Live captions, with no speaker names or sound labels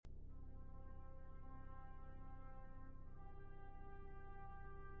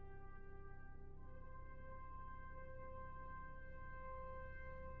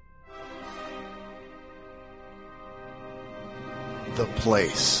The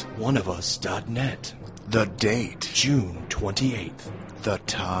place. oneofus.net. The date. June 28th. The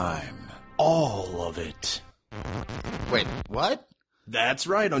time. All of it. Wait, what? That's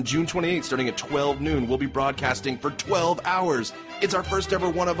right. On June 28th, starting at 12 noon, we'll be broadcasting for 12 hours. It's our first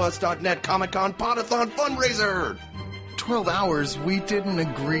ever oneofus.net Comic-Con Podathon fundraiser. 12 hours? We didn't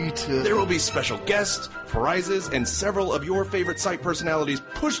agree to... There will be special guests, prizes, and several of your favorite site personalities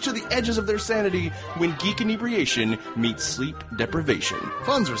pushed to the edges of their sanity when geek inebriation meets sleep deprivation.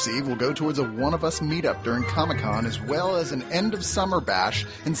 Funds received will go towards a One of Us meetup during Comic-Con, as well as an end-of-summer bash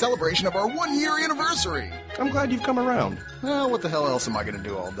in celebration of our 1-year anniversary. I'm glad you've come around. Well, what the hell else am I going to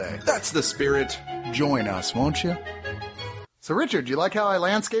do all day? That's the spirit. Join us, won't you? So, Richard, you like how I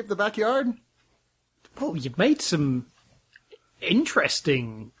landscaped the backyard? Well, you've made some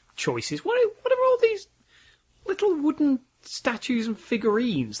interesting choices. What are all these little wooden statues and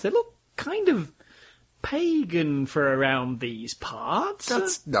figurines? They look kind of pagan for around these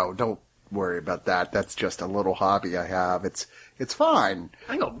parts. No, don't worry about that. That's just a little hobby I have. It's fine.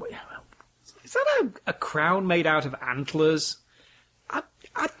 Hang on. Is that a crown made out of antlers? I'd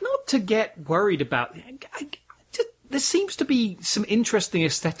not to get worried about. There seems to be some interesting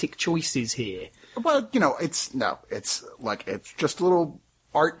aesthetic choices here. Well, it's just a little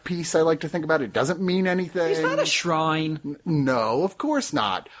art piece I like to think about. It doesn't mean anything. Is that a shrine? No, of course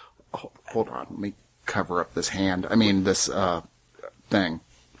not. Oh, hold on, let me cover up this hand. This thing.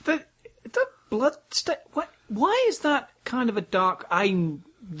 The blood what? Why is that kind of a dark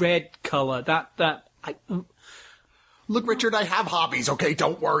red color? Look, Richard, I have hobbies, okay?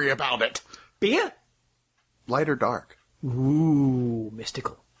 Don't worry about it. Beer? Light or dark? Ooh,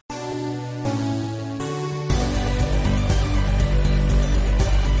 mystical.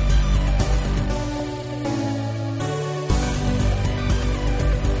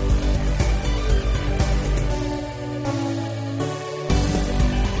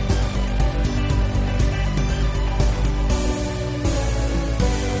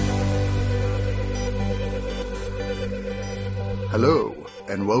 Hello,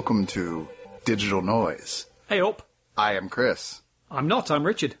 and welcome to Digital Noise. Hey up. I am Chris. I'm not, I'm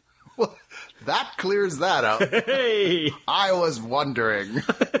Richard. Well, that clears that up. Hey! I was wondering.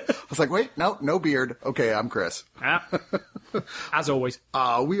 I was like, wait, no beard. Okay, I'm Chris. As always.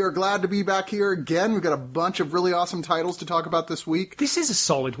 We are glad to be back here again. We've got a bunch of really awesome titles to talk about this week. This is a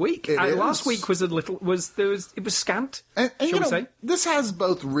solid week. Last week was it was scant. And shall we say? This has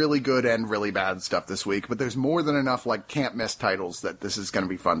both really good and really bad stuff this week, but there's more than enough can't miss titles that this is going to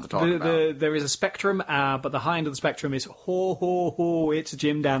be fun to talk about. There is a spectrum, but the high end of the spectrum is it's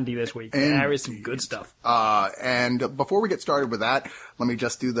Jim Dandy this week. Indeed. There is some good stuff. And before we get started with that, let me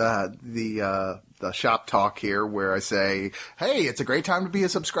just do the shop talk here where I say, hey, it's a great time to be a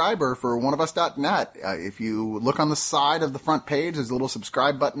subscriber for oneofus.net. If you look on the side of the front page, there's a little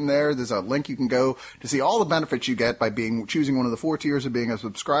subscribe button there. There's a link you can go to see all the benefits you get by choosing one of the 4 tiers of being a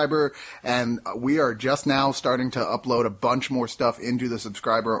subscriber. And we are just now starting to upload a bunch more stuff into the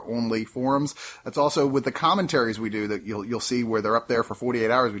subscriber-only forums. That's also with the commentaries we do that you'll see where they're up there for 48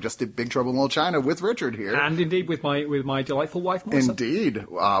 hours. We just did Big Trouble in Little China with Richard here. And indeed with my delightful wife, Melissa. Indeed,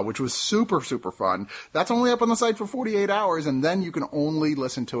 which was super, super fun. That's only up on the site for 48 hours, and then you can only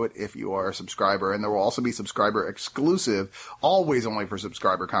listen to it if you are a subscriber. And there will also be subscriber exclusive, always only for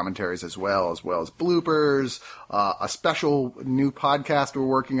subscriber commentaries as well as bloopers, a special new podcast we're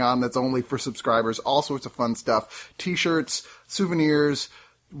working on that's only for subscribers, all sorts of fun stuff, t-shirts, souvenirs.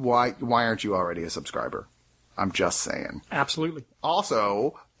 Why aren't you already a subscriber? I'm just saying. Absolutely.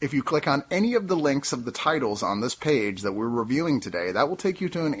 Also, if you click on any of the links of the titles on this page that we're reviewing today, that will take you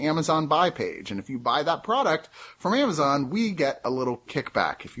to an Amazon buy page. And if you buy that product from Amazon, we get a little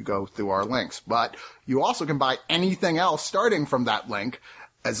kickback if you go through our links. But you also can buy anything else starting from that link,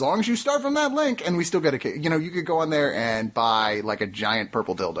 as long as you start from that link, and we still get you could go on there and buy a giant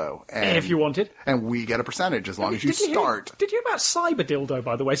purple dildo. And, if you wanted. And we get a percentage as long as you start. Did you hear about Cyber Dildo,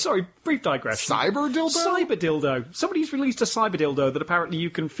 by the way? Sorry, brief digression. Cyber Dildo? Cyber Dildo. Somebody's released a Cyber Dildo that apparently you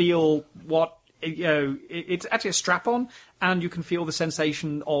can feel it's actually a strap-on, and you can feel the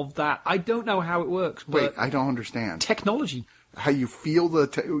sensation of that. I don't know how it works. But wait, I don't understand. Technology. How you feel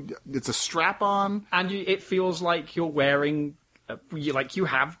it's a strap-on? And it feels like you're wearing... you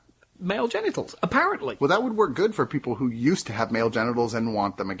have male genitals, apparently. Well, that would work good for people who used to have male genitals and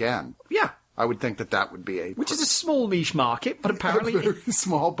want them again. Yeah. I would think that would be which is a small niche market, but apparently... very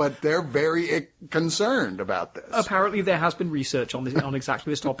small, but they're very concerned about this. Apparently there has been research on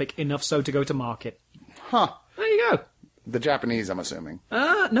exactly this topic, enough so to go to market. Huh. There you go. The Japanese, I'm assuming.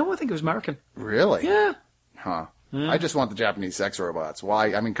 No, I think it was American. Really? Yeah. Huh. I just want the Japanese sex robots.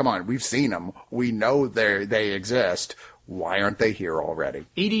 Why? I mean, come on. We've seen them. We know they exist. Why aren't they here already?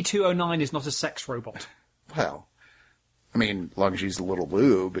 ED-209 is not a sex robot. Well, I mean, as long as she's a little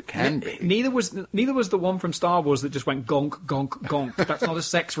lube, it can be. Neither was the one from Star Wars that just went gonk, gonk, gonk. That's not a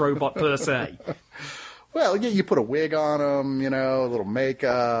sex robot per se. Well, yeah, you put a wig on them, a little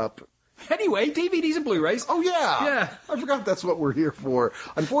makeup. Anyway, DVDs and Blu-rays. Oh, yeah. Yeah. I forgot that's what we're here for.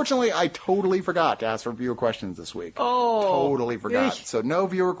 Unfortunately, I totally forgot to ask for viewer questions this week. Oh. Totally forgot. Eesh. So no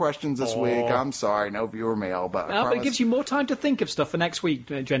viewer questions this week. I'm sorry. No viewer mail. But it gives you more time to think of stuff for next week,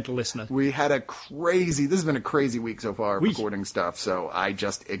 gentle listener. We had this has been a crazy week so far, recording stuff. So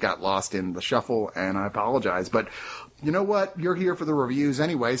it got lost in the shuffle, and I apologize. But you know what? You're here for the reviews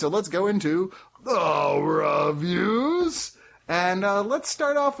anyway. So let's go into the reviews. And let's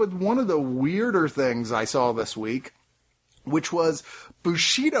start off with one of the weirder things I saw this week, which was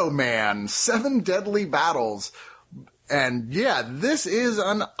Bushido Man, 7 Deadly Battles. And yeah, this is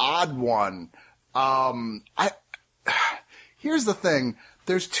an odd one. Here's the thing.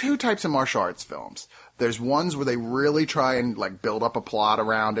 There's 2 types of martial arts films. There's ones where they really try and build up a plot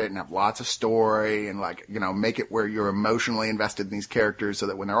around it and have lots of story and make it where you're emotionally invested in these characters so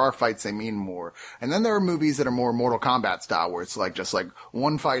that when there are fights, they mean more. And then there are movies that are more Mortal Kombat style where it's just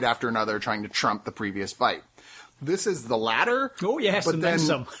one fight after another trying to trump the previous fight. This is the latter. Oh yes, but and then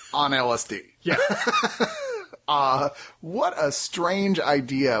some on LSD. Yeah. What a strange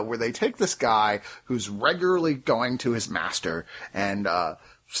idea where they take this guy who's regularly going to his master and,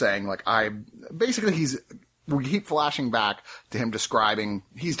 saying we keep flashing back to him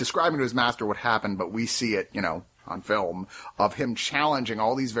he's describing to his master what happened, but we see it, on film of him challenging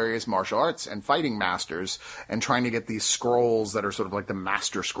all these various martial arts and fighting masters and trying to get these scrolls that are sort of like the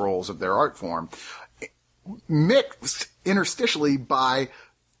master scrolls of their art form, mixed interstitially by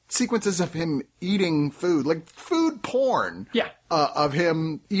sequences of him eating food, like food porn. Yeah. Of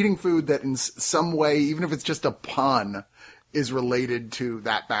him eating food that in some way, even if it's just a pun, is related to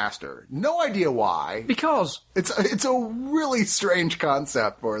that master. No idea why. Because it's a really strange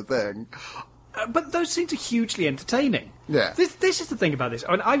concept for a thing. But those scenes are hugely entertaining. Yeah. This is the thing about this.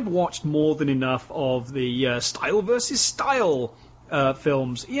 I mean, I've watched more than enough of the style versus style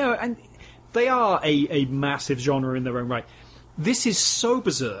films, and they are a massive genre in their own right. This is so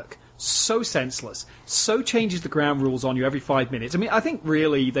berserk, so senseless, so changes the ground rules on you every 5 minutes. I mean, I think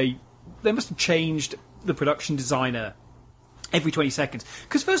really they must have changed the production designer every 20 seconds.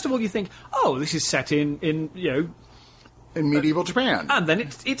 Because first of all, you think, oh, this is set in medieval Japan. And then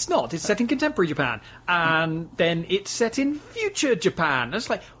it's not. It's set in contemporary Japan. And then it's set in future Japan. And it's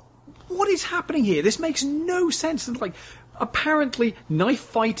like, what is happening here? This makes no sense. And apparently, knife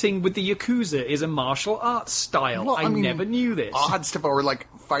fighting with the Yakuza is a martial arts style. Well, I mean, never knew this. Odd stuff, or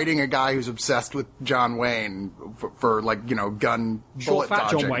fighting a guy who's obsessed with John Wayne for gun Short, bullet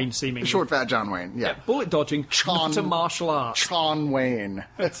fat dodging. John Wayne, seemingly. Short, fat John Wayne, yeah. Bullet dodging, not a martial art. John Wayne.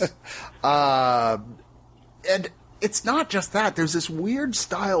 And it's not just that. There's this weird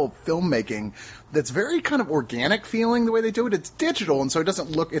style of filmmaking that's very kind of organic feeling the way they do it. It's digital, and so it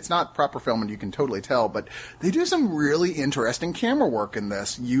doesn't look, it's not proper film, and you can totally tell, but they do some really interesting camera work in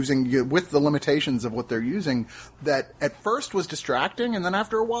this, with the limitations of what they're using, that at first was distracting, and then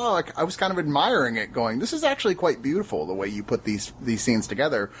after a while, I was kind of admiring it, going, this is actually quite beautiful, the way you put these scenes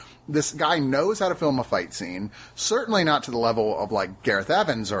together. This guy knows how to film a fight scene, certainly not to the level of Gareth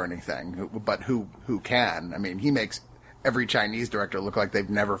Evans or anything, but who can. I mean, he makes every Chinese director look like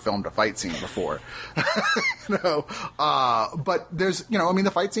they've never filmed a fight scene before. But there's,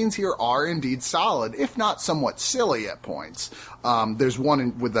 the fight scenes here are indeed solid, if not somewhat silly at points. There's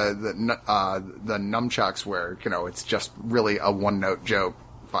one with the nunchucks where, it's just really a one-note joke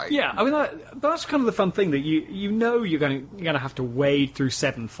fight. Yeah, I mean, that's kind of the fun thing, that you're going to have to wade through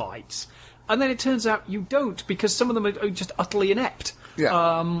 7 fights. And then it turns out you don't, because some of them are just utterly inept.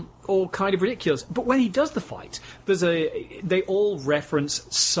 Yeah. Or kind of ridiculous. But when he does the fight, they all reference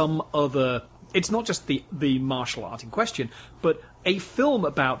some other... It's not just the martial art in question, but a film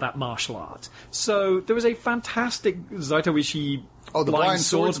about that martial art. So there was a fantastic Zaito Ishii the blind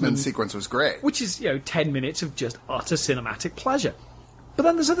swordsman sequence was great. Which is, 10 minutes of just utter cinematic pleasure. But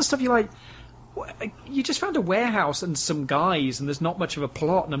then there's other stuff you're like... You just found a warehouse and some guys, and there's not much of a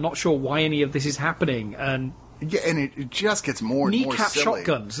plot, and I'm not sure why any of this is happening. And yeah, and it just gets more and more silly. Kneecap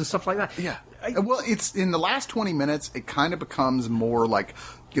shotguns and stuff like that. Yeah. Well, it's in the last 20 minutes, it kind of becomes more like,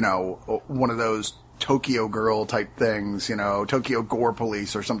 one of those Tokyo Girl type things, Tokyo Gore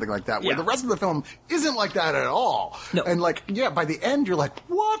Police or something like that, where the rest of the film isn't like that at all. No. And by the end, you're like,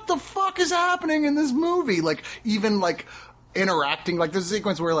 what the fuck is happening in this movie? Even interacting. Like there's a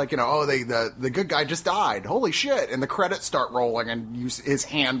sequence where like, the good guy just died. Holy shit. And the credits start rolling and his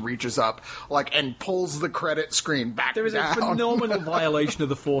hand reaches up like and pulls the credit screen back down. There is a phenomenal violation of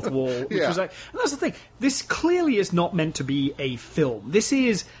the fourth wall. Which was like, and that's the thing. This clearly is not meant to be a film. This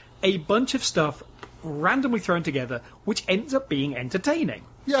is a bunch of stuff randomly thrown together, which ends up being entertaining.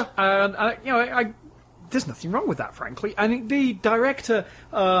 Yeah. And, there's nothing wrong with that, frankly. I think the director,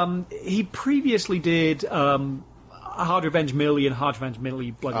 he previously did Hard Revenge Millie and Hard Revenge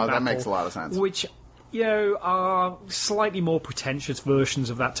Millie Bloody Battle. That makes a lot of sense. Which, are slightly more pretentious versions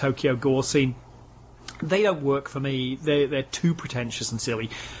of that Tokyo Gore scene. They don't work for me. They're too pretentious and silly.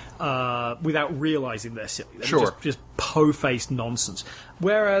 Without realising they're silly. They're just po-faced nonsense.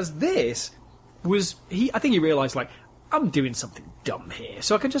 Whereas this was... I think he realised, like, I'm doing something dumb here,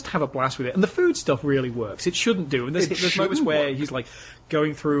 so I can just have a blast with it. And the food stuff really works. It shouldn't do. And there's moments where he's, like,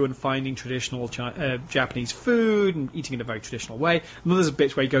 going through and finding traditional Japanese food and eating in a very traditional way. And then there's a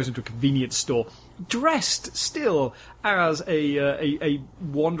bit where he goes into a convenience store, dressed still as a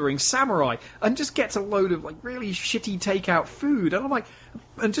wandering samurai, and just gets a load of, like, really shitty takeout food. And I'm like...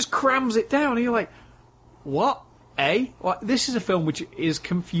 And just crams it down, and you're like, what? Well, this is a film which is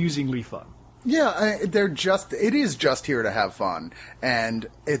confusingly fun. Yeah, it is just here to have fun, and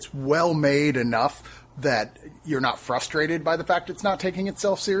it's well made enough that you're not frustrated by the fact it's not taking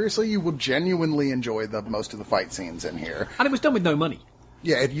itself seriously. You will genuinely enjoy most of the fight scenes in here. And it was done with no money.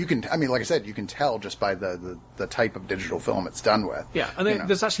 Yeah, you can. I mean, like I said, you can tell just by the type of digital film it's done with. Yeah, and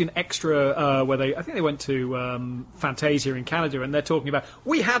there's actually an extra where I think they went to Fantasia in Canada, and they're talking about,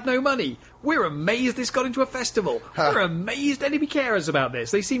 we had no money. We're amazed this got into a festival. We're amazed anybody cares about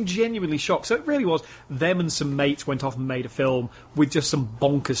this. They seemed genuinely shocked. So it really was them and some mates went off and made a film with just some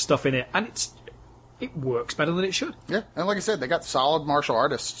bonkers stuff in it, and it works better than it should. Yeah, and like I said, they got solid martial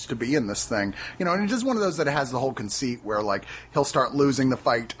artists to be in this thing. And it is one of those that has the whole conceit where, like, he'll start losing the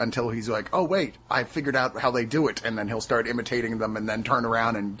fight until he's like, oh, wait, I figured out how they do it, and then he'll start imitating them and then turn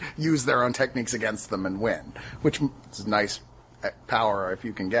around and use their own techniques against them and win, which is nice power if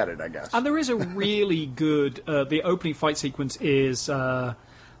you can get it, I guess. And there is a really good... the opening fight sequence is...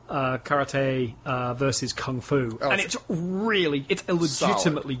 karate versus kung fu, and it's a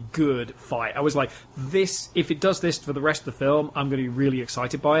legitimately good fight. I was like, if it does this for the rest of the film, I'm going to be really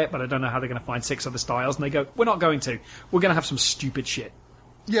excited by it, but I don't know how they're going to find 6 other styles. And they go, we're not going to. We're going to have some stupid shit.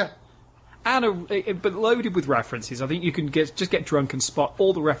 Yeah. And but loaded with references. I think you can just get drunk and spot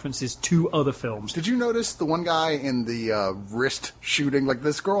all the references to other films. Did you notice the one guy in the wrist shooting? Like,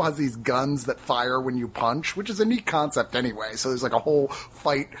 this girl has these guns that fire when you punch, which is a neat concept anyway. So there's like a whole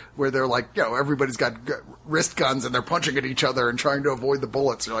fight where they're like, everybody's got wrist guns and they're punching at each other and trying to avoid the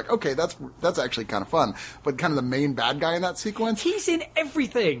bullets. You're like, okay, that's actually kind of fun. But kind of the main bad guy in that sequence, he's in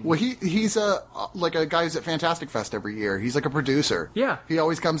everything. Well, he's a guy who's at Fantastic Fest every year. He's like a producer. Yeah, he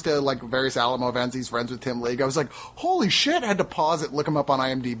always comes to like various Alamo events. He's friends with Tim League. I was like, holy shit! I had to pause it, look him up on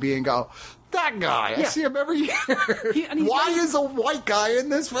IMDb, and go, that guy. I see him every year. Why is a white guy in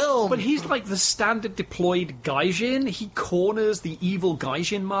this film? But he's like the standard deployed gaijin. He corners the evil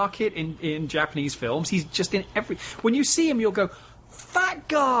gaijin market in Japanese films. He's just in every... When you see him, you'll go, that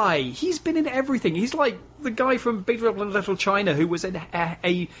guy! He's been in everything. He's like the guy from Big Little and Little China who was in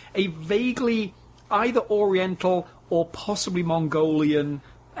a vaguely either Oriental or possibly Mongolian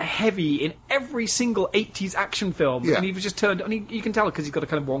heavy in every single 80s action film, and he was just turned, and you can tell because he's got a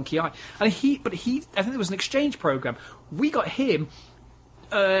kind of wonky eye. And I think there was an exchange program. We got him,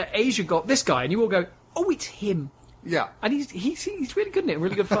 Asia got this guy, and you all go, oh, it's him. Yeah, and he's really good in it,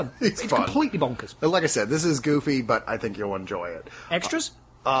 really good fun. It's fun. Completely bonkers. Like I said, this is goofy, but I think you'll enjoy it. Extras?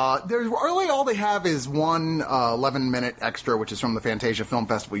 There's really all they have is one 11-minute extra, which is from the Fantasia Film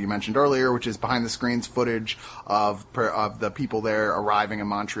Festival you mentioned earlier, which is behind-the-scenes footage of the people there arriving in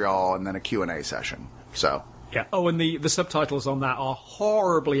Montreal, and then a Q&A session. So... Yeah. Oh, and the subtitles on that are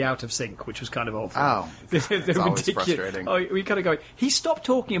horribly out of sync, which was kind of awful. Oh, it's always frustrating. Oh, we kind of go, he stopped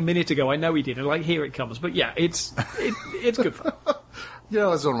talking a minute ago. I know he did. And like, here it comes. But yeah, it's good fun.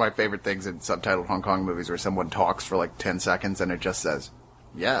 It's one of my favorite things in subtitled Hong Kong movies where someone talks for like 10 seconds and it just says,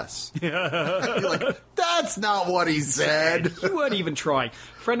 yes. You're like, that's not what he said. You weren't even trying.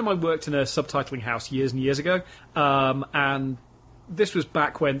 A friend of mine worked in a subtitling house years and years ago, and this was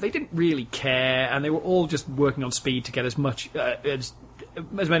back when they didn't really care, and they were all just working on speed to get as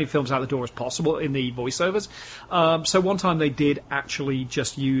many films out the door as possible in the voiceovers. So one time they did actually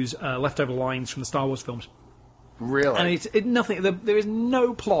just use leftover lines from the Star Wars films. Really? And it's nothing. There is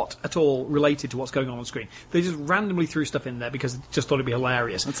no plot at all related to what's going on screen. They just randomly threw stuff in there because they just thought it'd be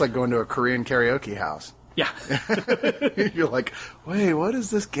hilarious. It's like going to a Korean karaoke house. Yeah. You're like, wait, what does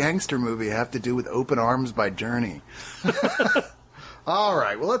this gangster movie have to do with Open Arms by Journey? All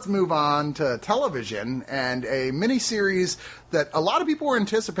right, well, let's move on to television and a miniseries that a lot of people were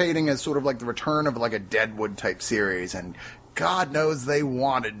anticipating as sort of like the return of like a Deadwood type series, and God knows they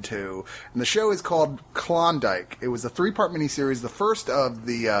wanted to. And the show is called Klondike. It was a 3-part miniseries, the first of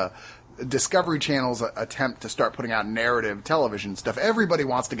the Discovery Channel's attempt to start putting out narrative television stuff. Everybody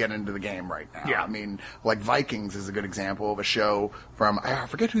wants to get into the game right now. Yeah. I mean, like Vikings is a good example of a show from, I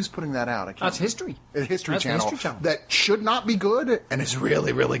forget who's putting that out. That's History. History That's Channel, History Channel. that should not be good and is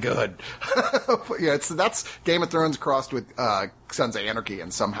really, really good. Yeah, that's Game of Thrones crossed with Sons of Anarchy,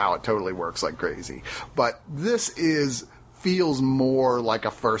 and somehow it totally works like crazy. But this feels more like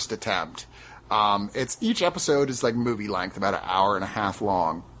a first attempt. Each episode is like movie length, about an hour and a half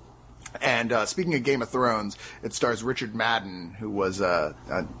long. And speaking of Game of Thrones, it stars Richard Madden, who was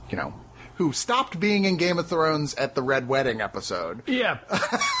who stopped being in Game of Thrones at the Red Wedding episode. Yeah.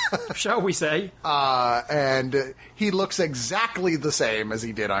 Shall we say? And he looks exactly the same as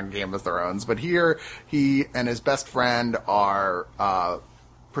he did on Game of Thrones. But here, he and his best friend are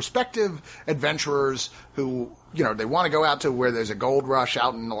prospective adventurers who, they want to go out to where there's a gold rush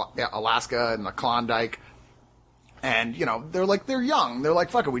out in Alaska in the Klondike. And, they're young. They're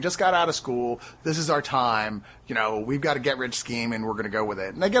like, fuck it, we just got out of school. This is our time. We've got a get-rich scheme, and we're going to go with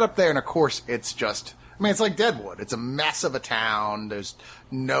it. And they get up there, and of course, it's just... it's like Deadwood. It's a mess of a town. There's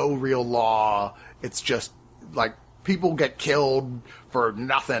no real law. It's just, like, people get killed for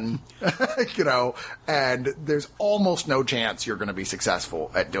nothing, and there's almost no chance you're going to be successful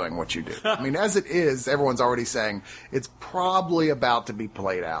at doing what you do. As it is, everyone's already saying it's probably about to be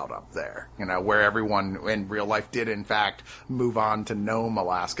played out up there, where everyone in real life did, in fact, move on to Nome,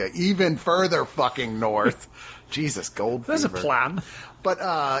 Alaska, even further fucking north. Jesus, gold There's fever. a plan.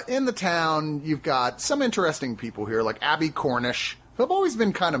 But in the town, you've got some interesting people here, like Abby Cornish, who I've always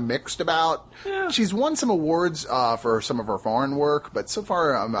been kind of mixed about. Yeah. She's won some awards for some of her foreign work, but so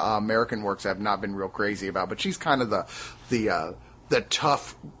far American works I've not been real crazy about. But she's kind of the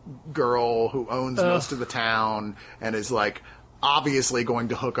tough girl who owns most of the town and is like obviously going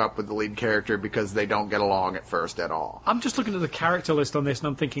to hook up with the lead character because they don't get along at first at all. I'm just looking at the character list on this and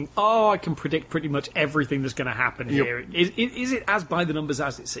I'm thinking, I can predict pretty much everything that's going to happen here. Is it as by the numbers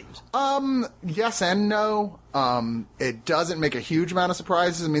as it seems? Yes and no. It doesn't make a huge amount of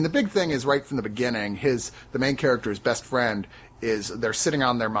surprises. The big thing is right from the beginning, the main character's best friend they're sitting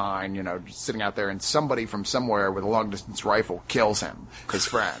on their mine, just sitting out there, and somebody from somewhere with a long-distance rifle kills him, his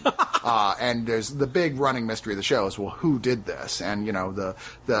friend. And there's the big running mystery of the show is, well, who did this? And,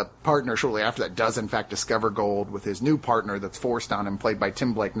 the partner shortly after that does, in fact, discover gold with his new partner that's forced on him, played by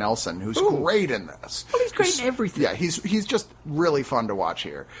Tim Blake Nelson, who's great in this. Well, he's great in everything. Yeah, he's just really fun to watch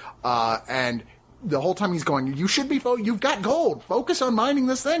here. And the whole time he's going, you should be, you've got gold. Focus on mining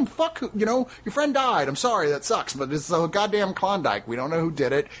this thing. Fuck, your friend died. I'm sorry, that sucks, but it's a goddamn Klondike. We don't know who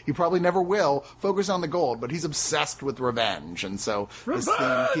did it. He probably never will. Focus on the gold. But he's obsessed with revenge, and so this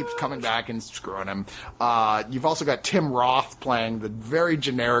thing keeps coming back and screwing him. You've also got Tim Roth playing the very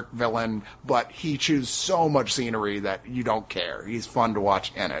generic villain, but he chews so much scenery that you don't care. He's fun to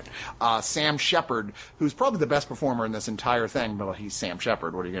watch in it. Sam Shepard, who's probably the best performer in this entire thing, but he's Sam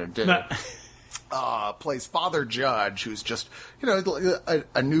Shepard. What are you going to do? Plays Father Judge, who's just,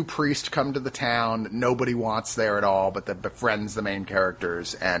 a new priest come to the town that nobody wants there at all, but that befriends the main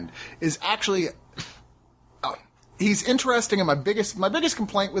characters and is actually... he's interesting, and my biggest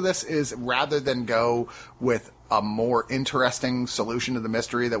complaint with this is rather than go with a more interesting solution to the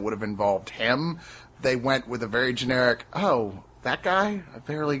mystery that would have involved him, they went with a very generic, that guy?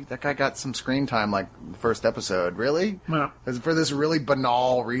 That guy got some screen time like the first episode. Really? Yeah. For this really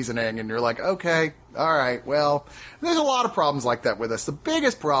banal reasoning, and you're like, okay, all right, well, there's a lot of problems like that with us. The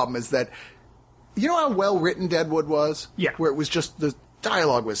biggest problem is that, how well written Deadwood was? Yeah. Where it was just, the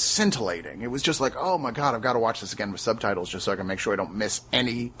dialogue was scintillating. It was just like, oh my god, I've got to watch this again with subtitles just so I can make sure I don't miss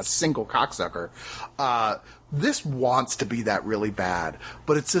a single cocksucker. This wants to be that really bad,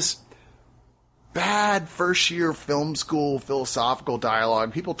 but it's this bad first-year film school philosophical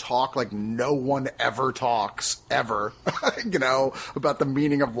dialogue. People talk like no one ever talks, ever, about the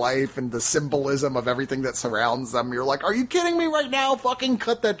meaning of life and the symbolism of everything that surrounds them. You're like, are you kidding me right now? Fucking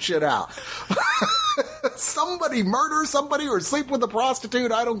cut that shit out. Somebody murder somebody or sleep with a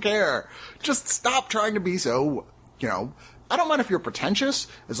prostitute. I don't care. Just stop trying to be so, I don't mind if you're pretentious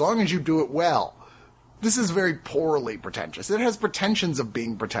as long as you do it well. This is very poorly pretentious. It has pretensions of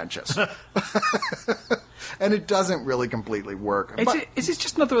being pretentious. And it doesn't really completely work. Is this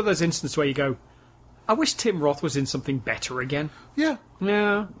just another of those instances where you go, I wish Tim Roth was in something better again. Yeah.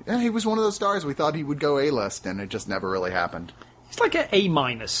 Yeah. Yeah, he was one of those stars we thought he would go A-list, and it just never really happened. He's like an A-.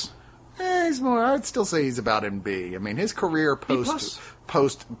 He's more. I'd still say he's about in B. I mean, his career post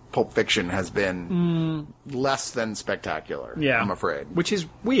Pulp Fiction has been less than spectacular. Yeah. I'm afraid. Which is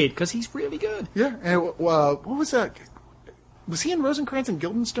weird, because he's really good. Yeah. And, what was that? Was he in Rosencrantz and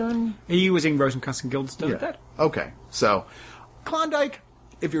Guildenstern? He was in Rosencrantz and Guildenstern. Yeah. Okay. So, Klondike,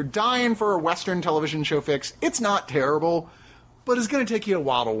 if you're dying for a Western television show fix, it's not terrible, but it's going to take you a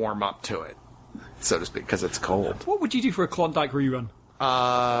while to warm up to it, so to speak, because it's cold. What would you do for a Klondike rerun?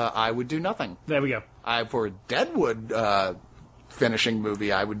 I would do nothing. There we go. For a Deadwood finishing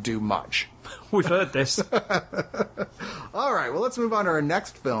movie, I would do much. We've heard this. All right, well, let's move on to our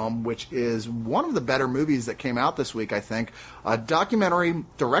next film, which is one of the better movies that came out this week, I think. A documentary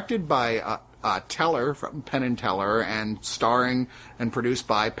directed by Teller from Penn and Teller and starring and produced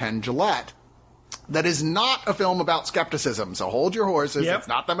by Penn Jillette. That is not a film about skepticism, so hold your horses. Yep. It's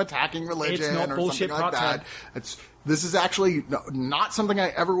not them attacking religion It's not or bullshit something like part that. This is actually not something I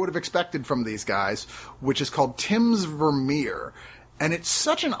ever would have expected from these guys, which is called Tim's Vermeer. And it's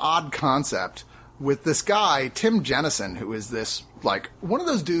such an odd concept with this guy, Tim Jennison, who is this, like, one of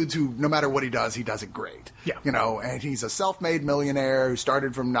those dudes who, no matter what he does it great. Yeah. You know, and he's a self-made millionaire who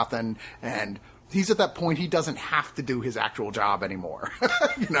started from nothing, and he's at that point he doesn't have to do his actual job anymore.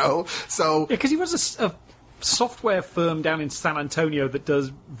 You know? So. Yeah, because he was a software firm down in San Antonio that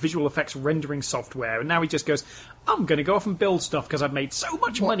does visual effects rendering software, and now he just goes, I'm going to go off and build stuff because I've made so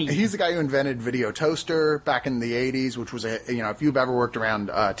much money. He's the guy who invented Video Toaster back in the 80s, which was if you've ever worked around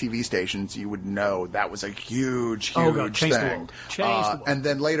TV stations, you would know that was a huge Changed thing. the world. Changed the world. And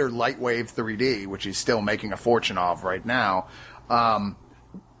then later Lightwave 3D, which he's still making a fortune of right now.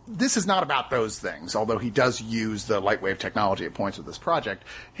 This is not about those things, although he does use the Lightwave technology at points with this project.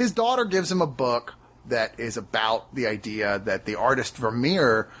 His daughter gives him a book that is about the idea that the artist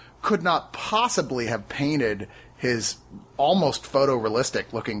Vermeer could not possibly have painted his almost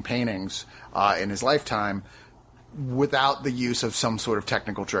photorealistic looking paintings in his lifetime without the use of some sort of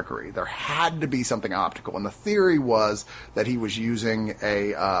technical trickery. There had to be something optical. And the theory was that he was using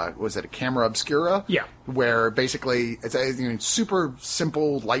a camera obscura? Yeah. Where basically it's a super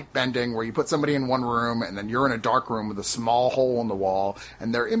simple light bending where you put somebody in one room and then you're in a dark room with a small hole in the wall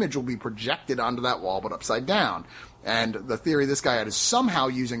and their image will be projected onto that wall but upside down. And the theory this guy had is somehow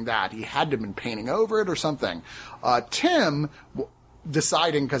using that. He had to have been painting over it or something. Tim,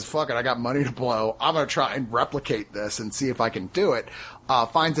 deciding, because fuck it, I got money to blow, I'm going to try and replicate this and see if I can do it,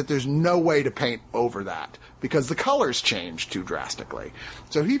 finds that there's no way to paint over that because the colors change too drastically.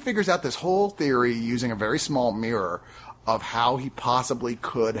 So he figures out this whole theory using a very small mirror of how he possibly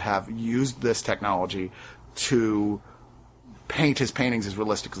could have used this technology to paint his paintings as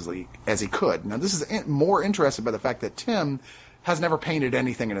realistically as he could. Now, this is more interested by the fact that Tim has never painted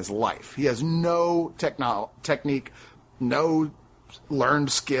anything in his life. He has no technique, no learned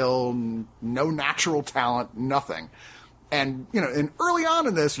skill, no natural talent, nothing. And, and early on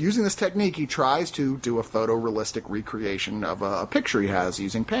in this, using this technique, he tries to do a photorealistic recreation of a picture he has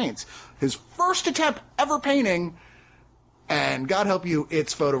using paints. His first attempt ever painting, and God help you,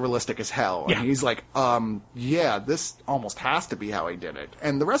 it's photorealistic as hell. Yeah. And he's like, this almost has to be how he did it.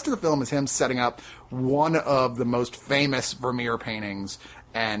 And the rest of the film is him setting up one of the most famous Vermeer paintings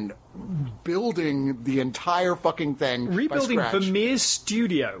and building the entire fucking thing Rebuilding by scratch. Vermeer's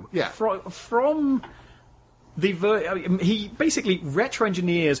studio. Yeah. From the... he basically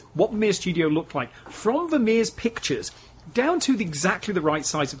retro-engineers what Vermeer's studio looked like from Vermeer's pictures down to exactly the right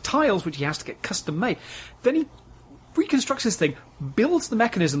size of tiles, which he has to get custom made. Then he reconstructs this thing, builds the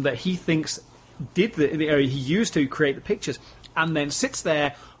mechanism that he thinks he used to create the pictures, and then sits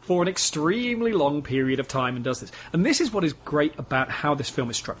there for an extremely long period of time and does this. And this is what is great about how this film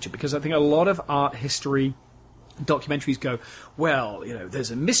is structured, because I think a lot of art history documentaries go, well,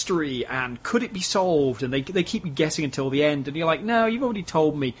 there's a mystery, and could it be solved? And they keep you guessing until the end, and you're like, no, you've already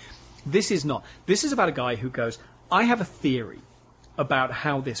told me. This is not. This is about a guy who goes, I have a theory about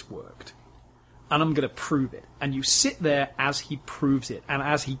how this worked, and I'm going to prove it. And you sit there as he proves it, and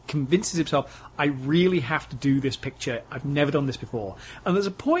as he convinces himself, I really have to do this picture. I've never done this before. And there's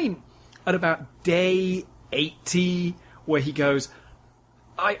a point at about day 80 where he goes,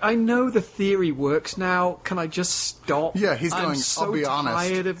 I know the theory works now. Can I just stop? Yeah, he's going, I'm so I'll be honest.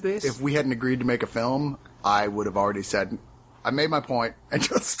 tired of this. If we hadn't agreed to make a film, I would have already said, I made my point and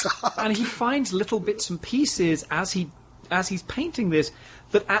just stopped. And he finds little bits and pieces as he's painting this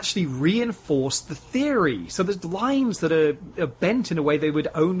that actually reinforce the theory. So there's lines that are bent in a way they would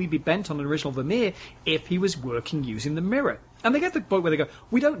only be bent on an original Vermeer if he was working using the mirror. And they get to the point where they go,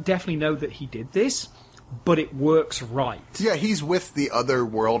 we don't definitely know that he did this, but it works right. Yeah, he's with the other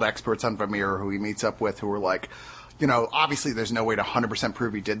world experts on Vermeer who he meets up with, who are like, obviously there's no way to 100%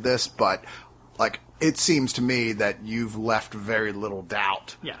 prove he did this, but like, it seems to me that you've left very little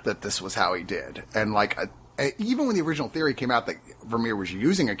doubt that this was how he did. And like, even when the original theory came out that Vermeer was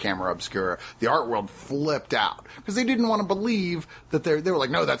using a camera obscura, the art world flipped out because they didn't want to believe that they were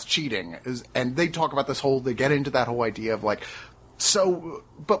like, no, that's cheating. And they talk about they get into that whole idea of like,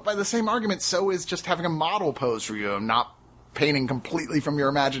 but by the same argument, so is just having a model pose for you and not painting completely from your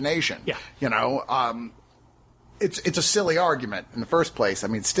imagination. Yeah. It's a silly argument in the first place. I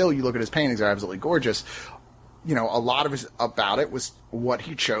mean, still, you look at his paintings; they're absolutely gorgeous. A lot of about it was what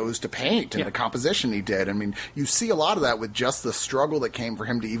he chose to paint and the composition he did. I mean, you see a lot of that with just the struggle that came for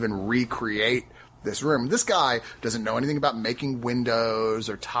him to even recreate this room. This guy doesn't know anything about making windows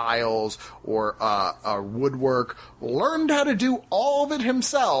or tiles or woodwork. Learned how to do all of it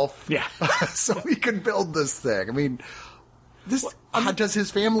himself. Yeah. So he could build this thing. I mean, does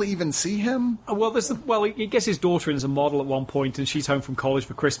his family even see him? Well, he gets his daughter in as a model at one point, and she's home from college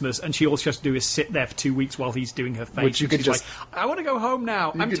for Christmas, and she all she has to do is sit there for 2 weeks while he's doing her face. Which you could just, like, I want to go home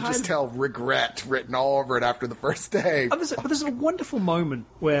now. You could just tell regret written all over it after the first day. But there's a wonderful moment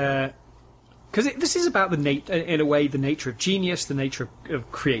where, because this is about in a way, the nature of genius, the nature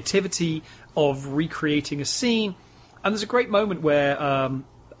of creativity, of recreating a scene, and there's a great moment where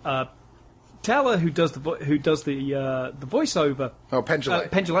Teller, who does the voiceover,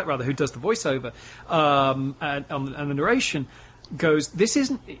 Pendulette rather, who does the voiceover, and the narration, goes, "This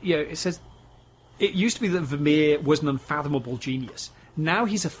isn't." It says, "It used to be that Vermeer was an unfathomable genius. Now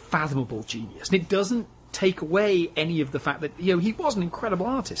he's a fathomable genius, and it doesn't take away any of the fact that he was an incredible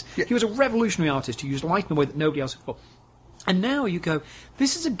artist. Yeah. He was a revolutionary artist who used light in a way that nobody else had before." And now you go,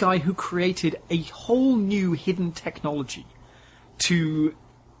 "This is a guy who created a whole new hidden technology to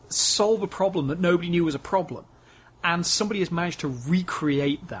solve a problem that nobody knew was a problem, and somebody has managed to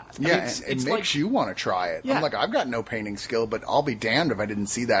recreate that." Yeah, it makes you want to try it. Yeah. I'm like, I've got no painting skill, but I'll be damned if I didn't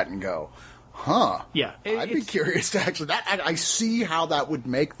see that and go, huh. Yeah. I'd be curious to actually... I see how that would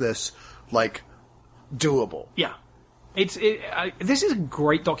make this, like, doable. Yeah. This is a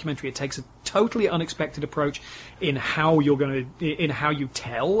great documentary. It takes a totally unexpected approach in how you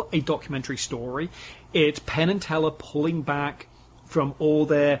tell a documentary story. It's Penn and Teller pulling back from all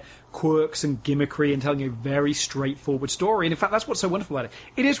their quirks and gimmickry and telling you a very straightforward story. And in fact, that's what's so wonderful about it.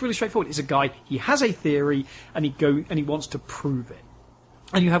 It is really straightforward. It's a guy, he has a theory, and he wants to prove it.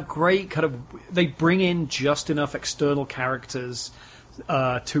 And you have great they bring in just enough external characters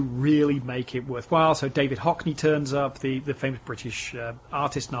to really make it worthwhile. So David Hockney turns up, the famous British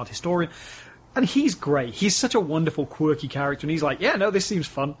artist and art historian. And he's great. He's such a wonderful, quirky character, and he's like, yeah, no, this seems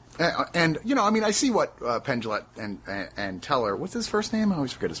fun. And I see what Pendulette and Teller... What's his first name? I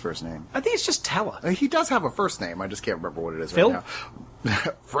always forget his first name. I think it's just Teller. He does have a first name. I just can't remember what it is Phil? right now.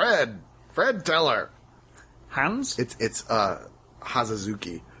 Fred Teller. Hans? It's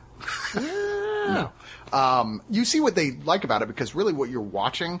Hazuzuki. No. You see what they like about it, because really what you're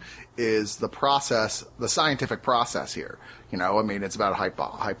watching is the process, the scientific process here. It's about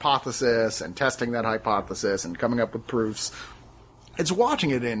a hypothesis and testing that hypothesis and coming up with proofs. It's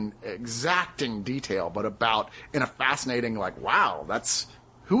watching it in exacting detail, but in a fascinating, like, wow,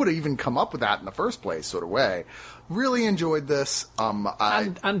 who would have even come up with that in the first place sort of way. Really enjoyed this.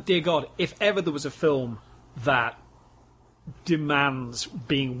 And dear God, if ever there was a film that demands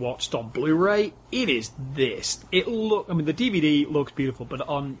being watched on Blu-ray, it is this. The DVD looks beautiful, but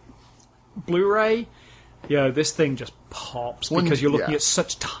on Blu-ray, this thing just pops because you're looking at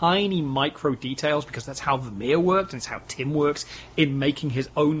such tiny micro details, because that's how Vermeer worked and it's how Tim works in making his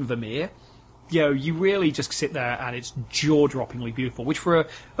own Vermeer. You really just sit there and it's jaw-droppingly beautiful, which for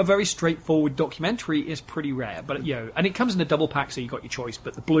a very straightforward documentary is pretty rare. But and it comes in a double pack, so you got your choice.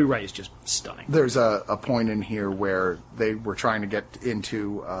 But the Blu-ray is just stunning. There's a point in here where they were trying to get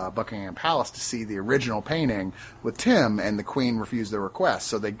into Buckingham Palace to see the original painting with Tim, and the Queen refused their request.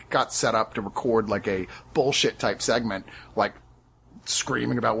 So they got set up to record like a bullshit type segment, like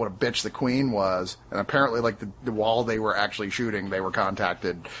screaming about what a bitch the Queen was. And apparently, like, while they were actually shooting, they were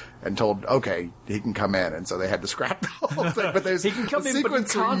contacted and told, okay, he can come in. And so they had to scrap the whole thing. But there's he can come in, but he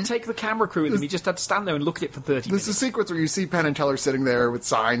can't take the camera crew with him. He just had to stand there and look at it for 30 minutes. There's a sequence where you see Penn and Teller sitting there with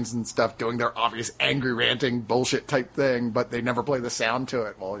signs and stuff, doing their obvious angry ranting bullshit type thing, but they never play the sound to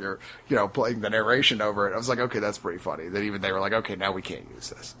it while you're, playing the narration over it. I was like, okay, that's pretty funny. That even they were like, okay, now we can't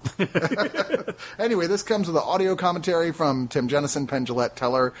use this. Anyway, this comes with the audio commentary from Tim Jennison, Penn Penn Jillette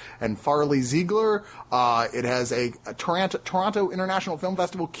Teller and Farley Ziegler. It has a Toronto International Film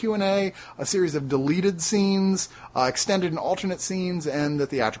Festival Q&A, a series of deleted scenes, extended and alternate scenes, and the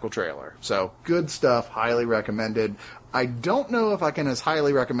theatrical trailer. So, good stuff. Highly recommended. I don't know if I can as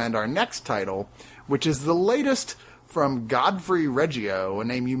highly recommend our next title, which is the latest from Godfrey Reggio, a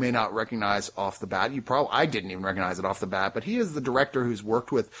name you may not recognize off the bat. I didn't even recognize it off the bat, but he is the director who's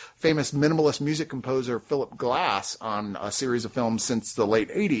worked with famous minimalist music composer Philip Glass on a series of films since the late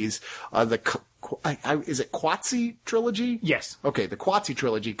 80s. Is it Qatsi trilogy? Yes. Okay, the Qatsi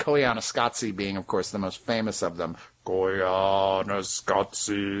trilogy, Koyaanisqatsi being, of course, the most famous of them.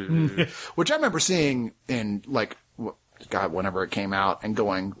 Koyaanisqatsi. Which I remember seeing in, God, whenever it came out, and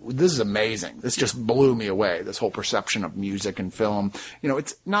going, this is amazing. This just blew me away. This whole perception of music and film.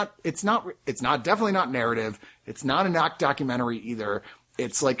 It's definitely not narrative. It's not a documentary either.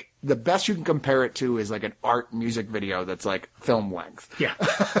 It's like the best you can compare it to is like an art music video that's like film length. Yeah.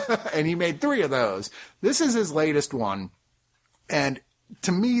 And he made 3 of those. This is his latest one. And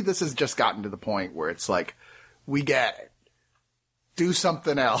to me, this has just gotten to the point where it's like, we get it. Do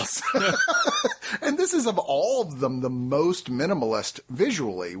something else. And this is, of all of them, the most minimalist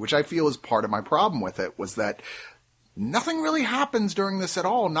visually, which I feel is part of my problem with it, was that nothing really happens during this at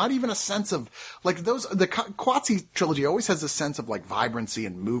all. Not even a sense of, the Qatsi trilogy always has a sense of, vibrancy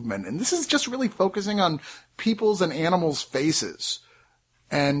and movement. And this is just really focusing on people's and animals' faces.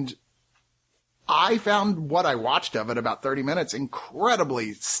 And I found what I watched of it, about 30 minutes,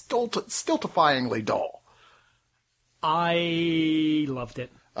 incredibly stultifyingly dull. I loved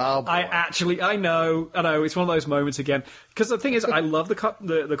it. Oh, boy. I know, it's one of those moments again. Because the thing is, I love the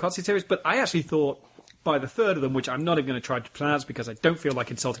Qatsi series, but I actually thought by the third of them, which I'm not even going to try to pronounce because I don't feel like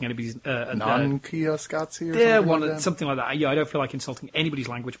insulting anybody's... Non-Koyaanisqatsi or something like that? Something like that. Yeah, I don't feel like insulting anybody's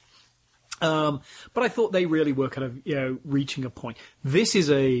language. But I thought they really were kind of, reaching a point. This is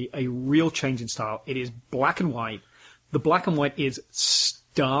a real change in style. It is black and white. The black and white is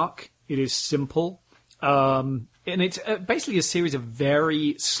stark. It is simple. And it's basically a series of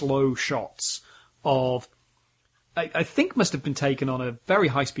very slow shots of, I think must have been taken on a very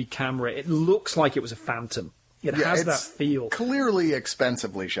high-speed camera. It looks like it was a Phantom. It has that feel. Clearly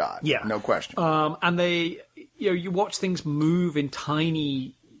expensively shot. Yeah. No question. And they, you watch things move in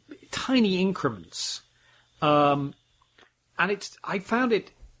tiny increments. And I found it,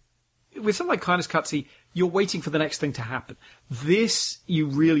 with something like Koyaanisqatsi, you're waiting for the next thing to happen. This, you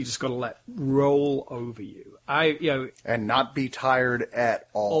really just got to let roll over you. And not be tired at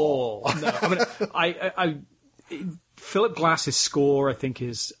all. No, I mean, Philip Glass's score, I think,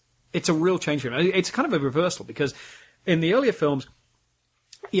 it's a real change for him. It's kind of a reversal because in the earlier films,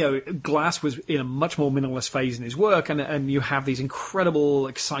 Glass was in a much more minimalist phase in his work, and you have these incredible,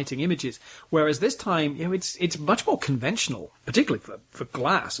 exciting images. Whereas this time, it's much more conventional, particularly for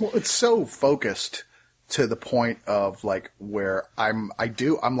Glass. Well, it's so focused to the point of where I'm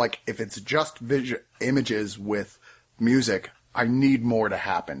if it's just images with music, I need more to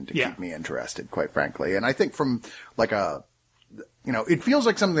happen to keep me interested, quite frankly. And I think from it feels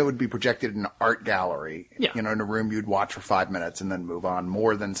like something that would be projected in an art gallery, in a room you'd watch for 5 minutes and then move on,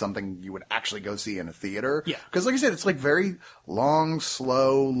 more than something you would actually go see in a theater. Yeah. Because like I said, it's very long,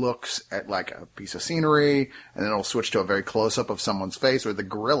 slow looks at a piece of scenery, and then it'll switch to a very close-up of someone's face, or the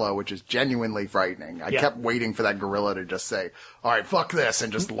gorilla, which is genuinely frightening. I kept waiting for that gorilla to just say, all right, fuck this,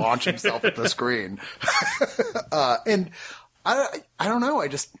 and just launch himself at the screen. And I don't know.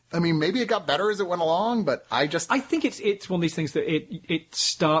 Maybe it got better as it went along, but I think it's one of these things that it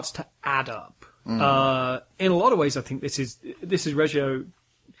starts to add up. In a lot of ways, I think this is Reggio,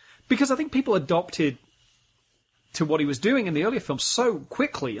 because I think people adopted to what he was doing in the earlier films so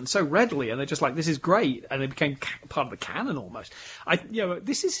quickly and so readily, and they're just like, this is great, and they became part of the canon almost.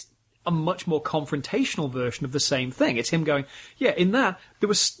 This is a much more confrontational version of the same thing. It's him going, in that there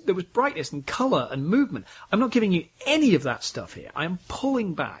was brightness and colour and movement. I'm not giving you any of that stuff here. I am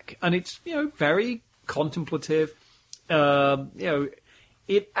pulling back, and it's very contemplative.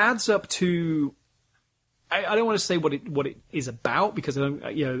 It adds up to. I don't want to say what it is about because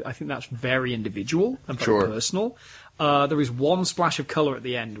I think that's very individual and very personal. There is one splash of colour at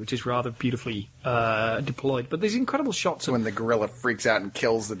the end, which is rather beautifully deployed. But there's incredible shots when the gorilla freaks out and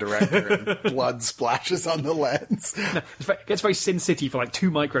kills the director and blood splashes on the lens. It gets very Sin City for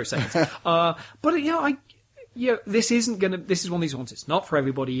 2 microseconds. But this isn't gonna. This is one of these ones. It's not for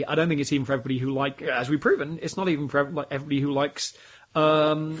everybody. I don't think it's even for everybody who as we've proven, it's not even for everybody who likes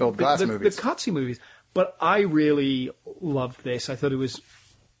Philip Glass movies, the Qatsi movies. But I really loved this. I thought it was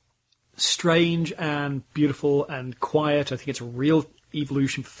strange and beautiful and quiet. I think it's a real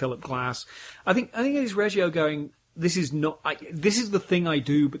evolution for Philip Glass. I think it is Reggio going, this is not. This is the thing I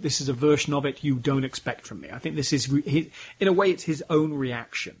do, but this is a version of it you don't expect from me. I think this is, in a way, it's his own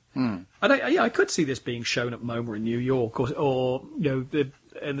reaction. And I could see this being shown at MoMA in New York, or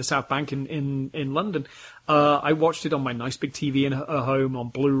in the South Bank in London. I watched it on my nice big TV in home on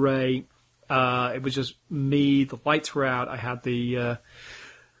Blu-ray. It was just me. The lights were out. I had the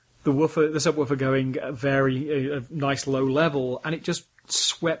subwoofer going very nice low level, and it just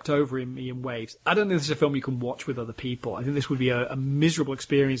swept over me in waves. I don't think this is a film you can watch with other people. I think this would be a miserable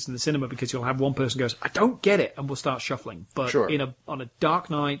experience in the cinema, because you'll have one person goes, I don't get it, and we'll start shuffling. But sure. on a dark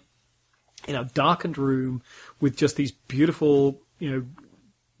night, in a darkened room with just these beautiful,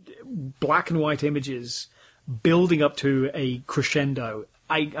 black and white images building up to a crescendo,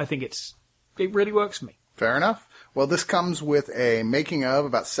 I think it really works for me. Fair enough. Well, this comes with a making of,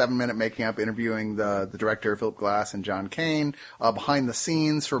 about 7-minute making of, interviewing the director, Philip Glass, and John Kane, behind the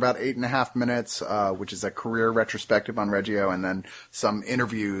scenes for about 8.5 minutes, which is a career retrospective on Reggio, and then some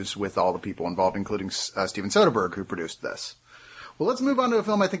interviews with all the people involved, including Steven Soderbergh, who produced this. Well, let's move on to a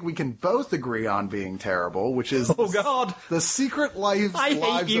film I think we can both agree on being terrible, which is The Secret Lives I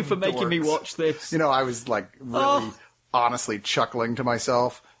hate you for Dorks. making me watch this. I was really honestly chuckling to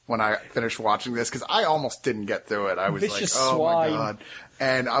myself when I finished watching this, because I almost didn't get through it. I was Vicious like, oh swine. my God.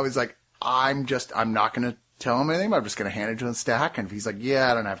 And I was like, I'm not going to tell him anything. I'm just going to hand it to him stack. And if he's like,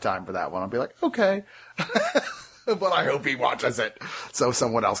 yeah, I don't have time for that one, I'll be like, okay. But I hope he watches it so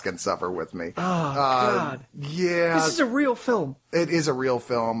someone else can suffer with me. Oh, God. Yeah. This is a real film. It is a real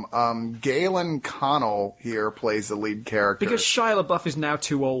film. Galen Connell here plays the lead character. Because Shia LaBeouf is now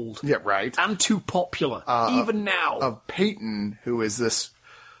too old. Yeah, right. And too popular. Even now. Of Peyton, who is this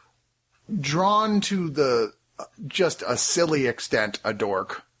drawn to just a silly extent, a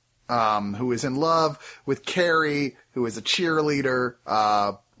dork, who is in love with Carrie, who is a cheerleader,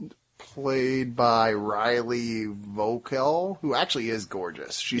 played by Riley Vokel, who actually is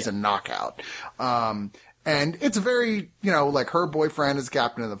gorgeous. She's a knockout. And it's very, her boyfriend is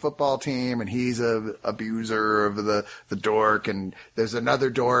captain of the football team, and he's a abuser of the dork, and there's another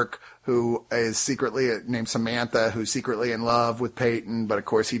dork who is secretly named Samantha, who's secretly in love with Peyton, but of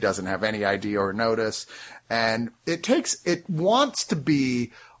course he doesn't have any idea or notice. And it wants to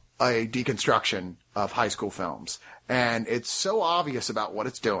be a deconstruction of high school films. And it's so obvious about what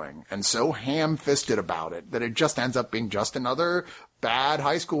it's doing and so ham-fisted about it that it just ends up being just another bad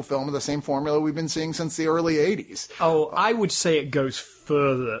high school film of the same formula we've been seeing since the early 80s. Oh, I would say it goes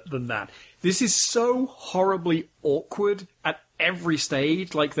further than that. This is so horribly awkward at every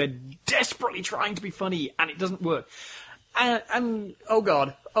stage, like they're desperately trying to be funny and it doesn't work. And oh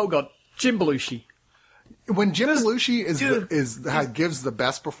God, Jim Belushi. When Jim Belushi gives the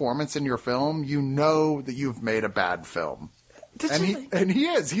best performance in your film, you know that you've made a bad film. And he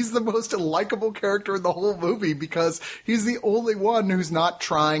is. He's the most likable character in the whole movie because he's the only one who's not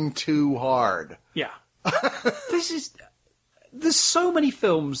trying too hard. Yeah. There's so many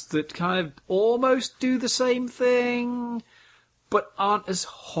films that kind of almost do the same thing, but aren't as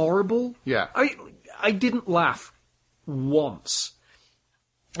horrible. Yeah. I didn't laugh once.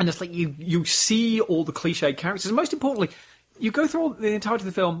 And it's like you see all the cliched characters. And most importantly, you go through the entirety of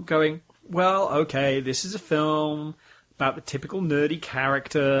the film going, well, okay, this is a film about the typical nerdy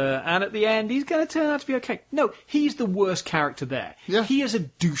character, and at the end, he's going to turn out to be okay. No, he's the worst character there. Yeah. He is a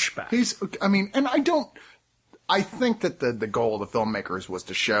douchebag. I think that the goal of the filmmakers was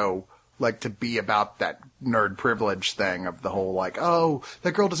to show, to be about that nerd privilege thing of the whole, oh,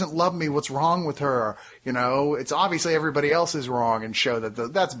 that girl doesn't love me, what's wrong with her? It's obviously everybody else is wrong, and show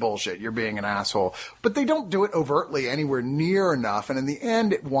that that's bullshit, you're being an asshole. But they don't do it overtly anywhere near enough, and in the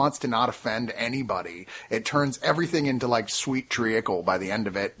end, it wants to not offend anybody. It turns everything into, sweet treacle by the end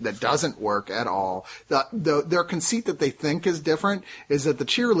of it that doesn't work at all. Their conceit that they think is different is that the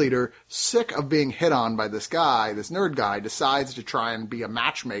cheerleader, sick of being hit on by this guy, this nerd guy, decides to try and be a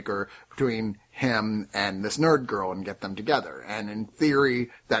matchmaker between him and this nerd girl and get them together. And in theory,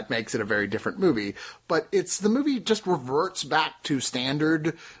 that makes it a very different movie. But the movie just reverts back to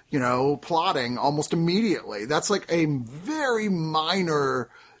standard, plotting almost immediately. That's a very minor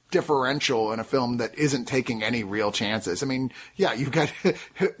differential in a film that isn't taking any real chances. You've got,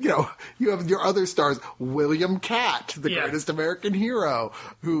 you have your other stars, William Catt, the greatest American hero,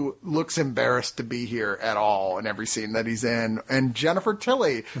 who looks embarrassed to be here at all in every scene that he's in, and Jennifer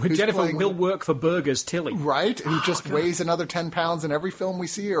Tilly. Jennifer will work for Burgers Tilly. Right, who just weighs another 10 pounds in every film we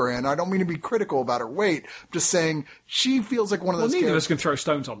see her in. I don't mean to be critical about her weight, I'm just saying she feels like one of those neither of us can throw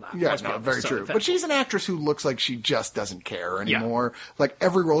stones on that. Yeah, no, very true. But she's an actress who looks like she just doesn't care anymore.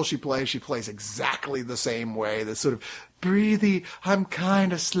 Every role role she plays exactly the same way. This sort of breathy, I'm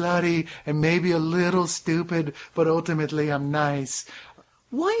kind of slutty and maybe a little stupid, but ultimately I'm nice.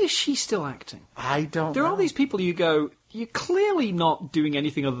 Why is she still acting? I don't There know. are all these people you go, you're clearly not doing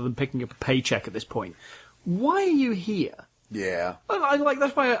anything other than picking up a paycheck at this point. Why are you here? Yeah.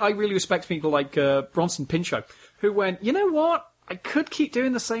 That's why I really respect people like Bronson Pinchot, who went, you know what? I could keep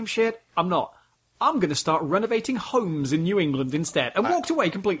doing the same shit. I'm not. I'm going to start renovating homes in New England instead, and walked away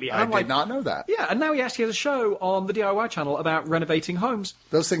completely. And I I'm did like, not know that. Yeah, and now he actually has a show on the DIY channel about renovating homes.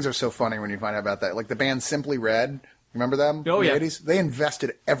 Those things are so funny when you find out about that. Like the band Simply Red. Remember them? Oh, in yeah. the 80s? They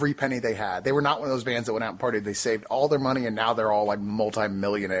invested every penny they had. They were not one of those bands that went out and partied. They saved all their money, and now they're all like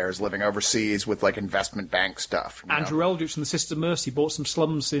multi-millionaires living overseas with like investment bank stuff. You know? Andrew Eldritch from the Sisters of Mercy bought some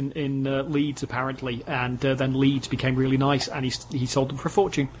slums in Leeds, apparently, and then Leeds became really nice, and he sold them for a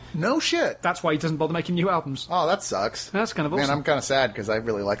fortune. No shit. That's why he doesn't bother making new albums. Oh, that sucks. That's kind of Man, awesome. I'm kind of sad because I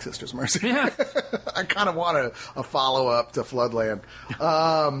really like Sisters of Mercy. Yeah. I kind of want a follow-up to Floodland.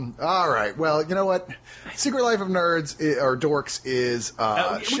 All right. Well, you know what? Secret Life of Nerds, or Dorks, is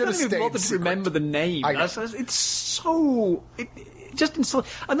we should don't have even stayed bother to secret. remember the name. I know. It's so... It just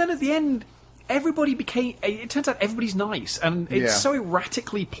insulting. And then at the end, everybody became... It turns out everybody's nice, and it's Yeah. so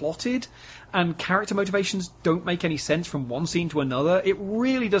erratically plotted, and character motivations don't make any sense from one scene to another. It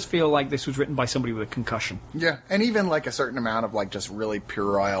really does feel like this was written by somebody with a concussion. Yeah, and even like a certain amount of like just really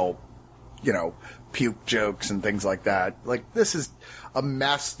puerile, puke jokes and things like that. Like this is a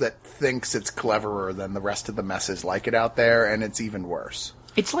mess that thinks it's cleverer than the rest of the messes like it out there, and it's even worse.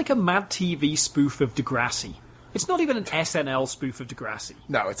 It's like a Mad TV spoof of Degrassi. It's not even an SNL spoof of Degrassi.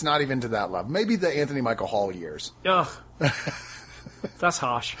 No, it's not even to that level. Maybe the Anthony Michael Hall years. Ugh. That's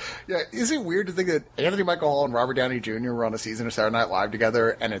harsh. Yeah, is it weird to think that Anthony Michael Hall and Robert Downey Jr. were on a season of Saturday Night Live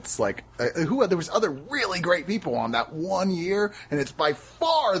together, and it's like, there was other really great people on that one year, and it's by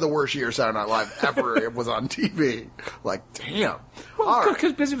far the worst year Saturday Night Live ever it was on TV. Like, damn. Well, All right.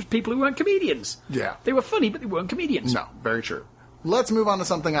 because it was people who weren't comedians. Yeah. They were funny, but they weren't comedians. No, very true. Let's move on to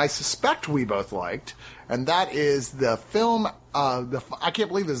something I suspect we both liked, and that is the film, I can't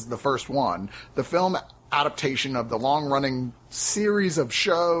believe this is the first one, the film adaptation of the long-running series of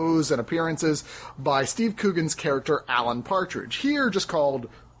shows and appearances by Steve Coogan's character Alan Partridge. Here, just called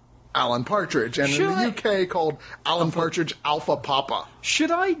Alan Partridge, and in the UK called Alan Partridge Alpha Papa.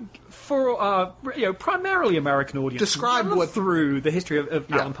 Should I, for primarily American audience, Describe run what- through the history of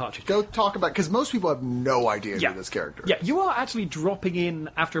Alan Partridge? Go talk about, because most people have no idea who this character is. Yeah, you are actually dropping in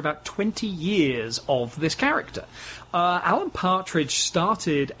after about 20 years of this character. Alan Partridge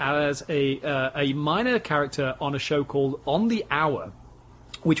started as a minor character on a show called On the Hour,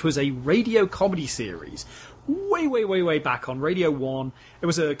 which was a radio comedy series way back on Radio 1. It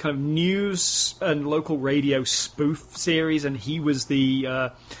was a kind of news and local radio spoof series, and he was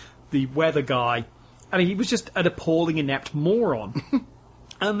the weather guy. And he was just an appalling, inept moron.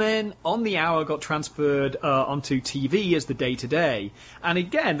 And then On the Hour got transferred onto TV as the day-to-day. And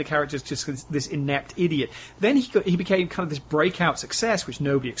again, the character's just this inept idiot. Then he became kind of this breakout success, which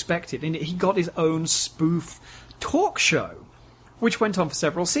nobody expected. And he got his own spoof talk show, which went on for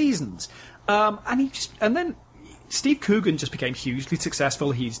several seasons. And then Steve Coogan just became hugely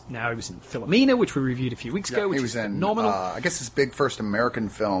successful. He was in Philomena, which we reviewed a few weeks ago, which he was in phenomenal. I guess his big first American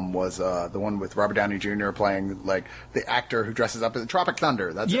film was the one with Robert Downey Jr. playing like the actor who dresses up in Tropic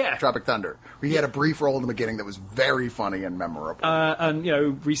Thunder. That's it, Tropic Thunder. He had a brief role in the beginning that was very funny and memorable.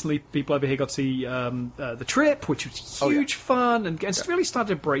 And recently people over here got to see The Trip, which was huge fun, and really started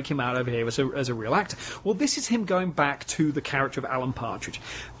to break him out over here as a real actor. Well, this is him going back to the character of Alan Partridge,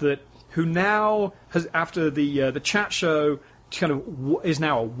 who now has, after the chat show, kind of is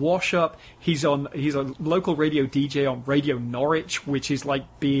now a wash-up. He's a local radio DJ on Radio Norwich, which is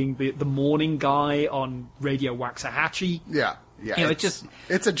like being the morning guy on Radio Waxahachie. Yeah.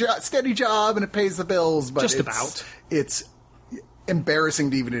 It's a steady job and it pays the bills, but it's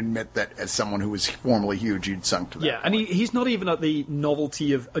embarrassing to even admit that as someone who was formerly huge, you'd sunk to that. Yeah, and he's not even at the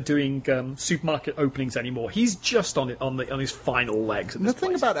novelty of doing supermarket openings anymore. He's just on his final legs. The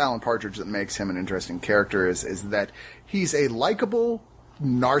thing about Alan Partridge that makes him an interesting character is that he's a likable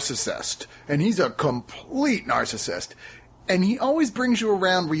narcissist, and he's a complete narcissist. And he always brings you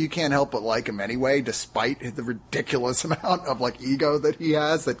around where you can't help but like him anyway, despite the ridiculous amount of ego that he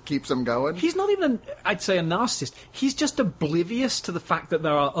has that keeps him going. He's not even, I'd say, a narcissist. He's just oblivious to the fact that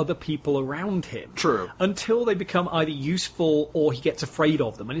there are other people around him. True. Until they become either useful or he gets afraid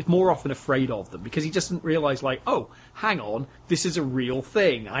of them. And he's more often afraid of them because he doesn't realise, oh, hang on, this is a real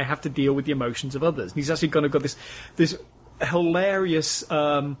thing. I have to deal with the emotions of others. And he's actually got this hilarious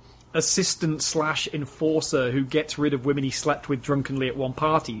assistant / enforcer who gets rid of women he slept with drunkenly at one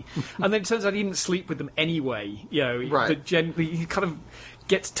party, and then it turns out he didn't sleep with them anyway. Right. He kind of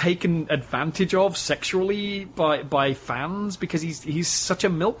gets taken advantage of sexually by fans because he's such a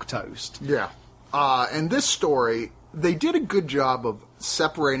milquetoast. Yeah. And this story, they did a good job of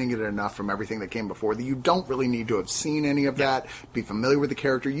separating it enough from everything that came before that you don't really need to have seen any of that, be familiar with the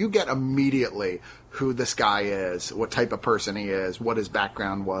character. You get immediately who this guy is, what type of person he is, what his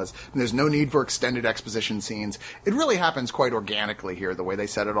background was. And there's no need for extended exposition scenes. It really happens quite organically here, the way they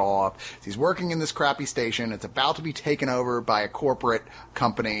set it all up. He's working in this crappy station. It's about to be taken over by a corporate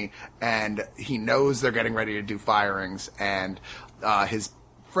company, and he knows they're getting ready to do firings, and his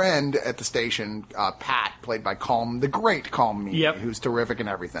friend at the station, Pat, played by the great Colm Meaney, who's terrific in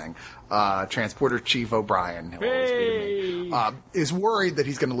everything, Transporter Chief O'Brien, who always be to me, is worried that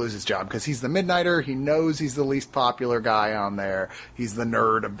he's going to lose his job because he's the Midnighter. He knows he's the least popular guy on there. He's the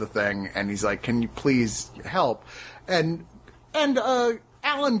nerd of the thing, and he's like, "Can you please help?" And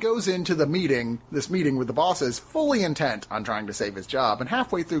Alan goes into this meeting with the bosses, fully intent on trying to save his job, and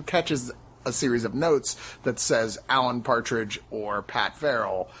halfway through catches a series of notes that says Alan Partridge or Pat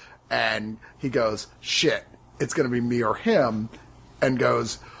Farrell, and he goes, shit, it's going to be me or him, and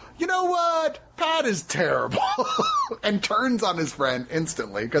goes, you know what, Pat is terrible, and turns on his friend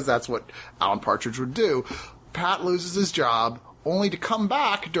instantly, because that's what Alan Partridge would do. Pat loses his job, only to come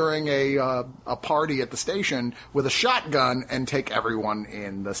back during a party at the station with a shotgun and take everyone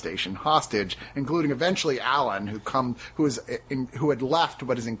in the station hostage, including eventually Alan, who had left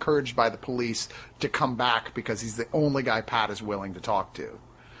but is encouraged by the police to come back because he's the only guy Pat is willing to talk to.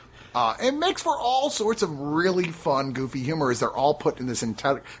 It makes for all sorts of really fun, goofy humor as they're all put in this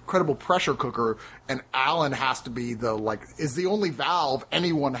incredible pressure cooker, and Alan has to be is the only valve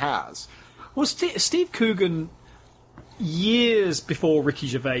anyone has. Well, Steve Coogan, years before Ricky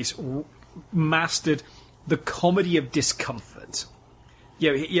Gervais, mastered the comedy of discomfort.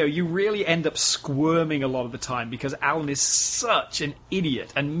 You really end up squirming a lot of the time because Alan is such an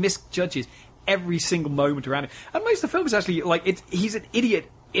idiot and misjudges every single moment around him. And most of the film is actually he's an idiot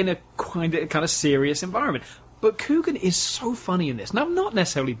in a kind of serious environment. But Coogan is so funny in this. And I've not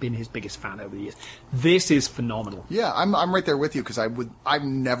necessarily been his biggest fan over the years. This is phenomenal. Yeah, I'm right there with you because I've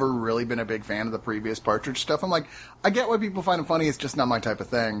never really been a big fan of the previous Partridge stuff. I'm like, I get why people find him funny. It's just not my type of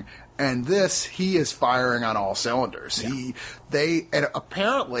thing. And this, he is firing on all cylinders. Yeah. And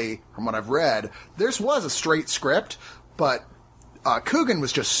apparently, from what I've read, this was a straight script, but Coogan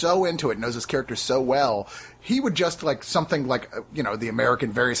was just so into it, knows his character so well. He would just, something like, the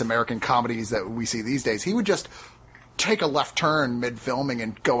various American comedies that we see these days, he would just take a left turn mid-filming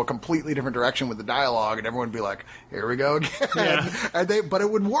and go a completely different direction with the dialogue, and everyone would be like, here we go again. Yeah. But it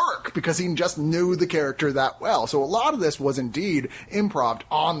would work because he just knew the character that well. So a lot of this was indeed improv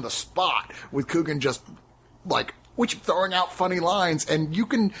on the spot, with Coogan just, throwing out funny lines, and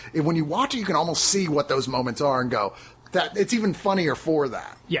when you watch it, you can almost see what those moments are and go, that it's even funnier for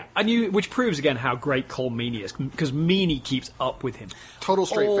that. Yeah, which proves again how great Colm Meaney is, because Meaney keeps up with him. Total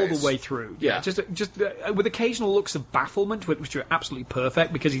straight all face. The way through. Yeah, just with occasional looks of bafflement, which are absolutely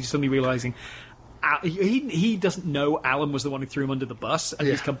perfect, because he's suddenly realizing he doesn't know Alan was the one who threw him under the bus, and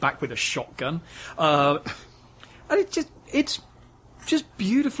he's come back with a shotgun. And it's just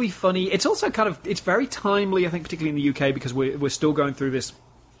beautifully funny. It's also it's very timely, I think, particularly in the UK, because we're still going through this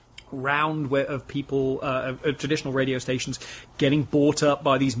round of people, of traditional radio stations getting bought up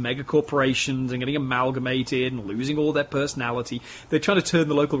by these mega corporations and getting amalgamated and losing all their personality. They're trying to turn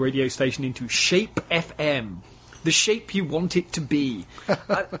the local radio station into Shape FM, the shape you want it to be.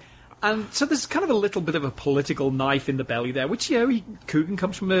 And so there's kind of a little bit of a political knife in the belly there, which, Coogan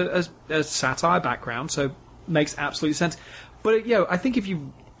comes from a satire background, so makes absolute sense. But, I think if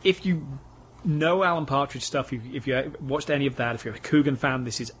you know Alan Partridge stuff, if you watched any of that, if you're a Coogan fan,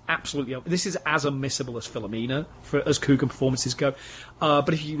 this is as unmissable as Philomena as Coogan performances go.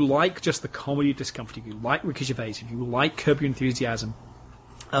 But if you like just the comedy of discomfort, if you like Ricky Gervais, if you like Curb Your Enthusiasm,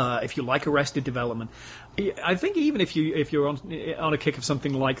 if you like Arrested Development, I think even if you're on a kick of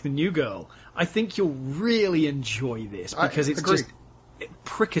something like The New Girl, I think you'll really enjoy this, because it's just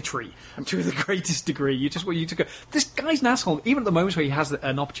pricketry to the greatest degree. You just want you to go, this guy's an asshole. Even at the moments where he has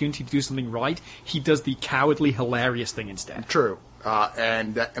an opportunity to do something right, he does the cowardly, hilarious thing instead. True.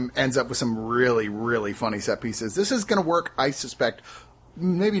 And that ends up with some really, really funny set pieces. This is going to work, I suspect,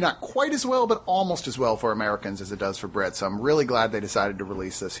 maybe not quite as well, but almost as well for Americans as it does for Brits. So I'm really glad they decided to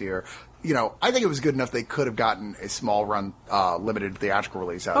release this here. I think it was good enough they could have gotten a small run, limited theatrical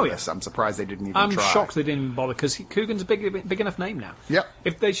release out of this. I'm surprised they didn't even try. I'm shocked they didn't even bother, because Coogan's a big enough name now. Yep.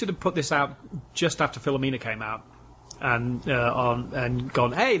 If they should have put this out just after Philomena came out, and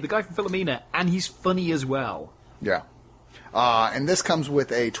gone, hey, the guy from Philomena, and he's funny as well. Yeah. And this comes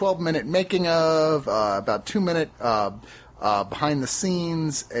with a 12-minute making of, about 2-minute behind the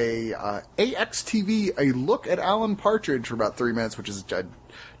scenes, a AXTV, a look at Alan Partridge for about 3 minutes, which is a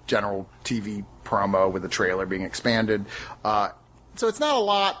general TV promo with the trailer being expanded. So it's not a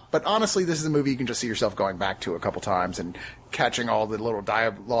lot, but honestly, this is a movie you can just see yourself going back to a couple times and catching all the little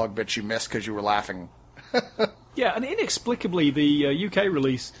dialogue bits you missed because you were laughing. Yeah, and inexplicably, the UK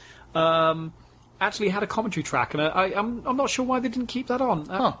release actually had a commentary track, and I'm not sure why they didn't keep that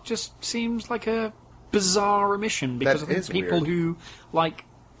on. Just seems like a bizarre omission, because I think people weird. who like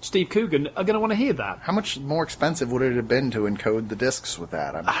Steve Coogan are going to want to hear that. How much more expensive would it have been to encode the discs with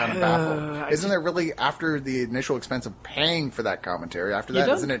that? I'm kind of baffled. Isn't there really, after the initial expense of paying for that commentary, after that,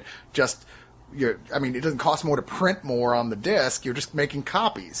 isn't it just... it doesn't cost more to print more on the disc. You're just making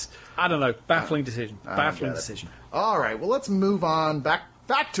copies. I don't know. Baffling decision. Baffling decision. All right. Well, let's move on back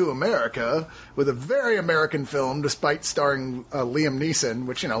to America with a very American film, despite starring Liam Neeson,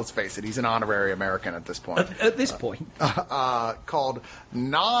 which, let's face it, he's an honorary American at this point. At this point. Called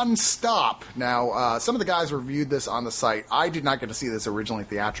Non-Stop. Now, some of the guys reviewed this on the site. I did not get to see this originally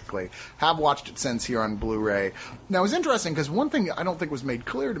theatrically. Have watched it since here on Blu-ray. Now, it was interesting because one thing I don't think was made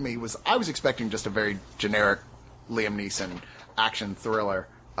clear to me was I was expecting just a very generic Liam Neeson action thriller.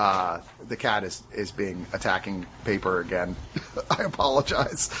 The cat is being attacking paper again. I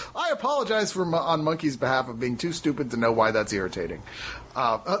apologize. On Monkey's behalf of being too stupid to know why that's irritating.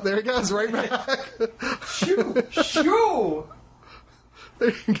 There he goes, right back. Shoo!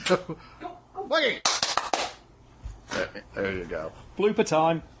 There you go. Monkey! There you go. Blooper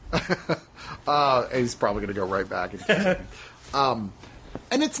time. He's probably going to go right back.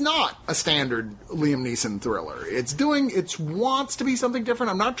 And it's not a standard Liam Neeson thriller. It wants to be something different.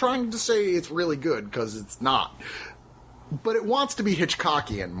 I'm not trying to say it's really good, because it's not. But it wants to be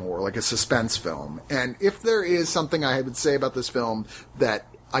Hitchcockian more, like a suspense film. And if there is something I would say about this film that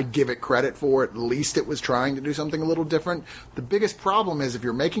I give it credit for, at least it was trying to do something a little different. The biggest problem is if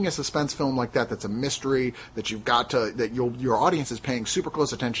you're making a suspense film like that's a mystery, that you've got to, that your audience is paying super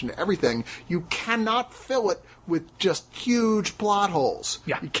close attention to everything, you cannot fill it with just huge plot holes.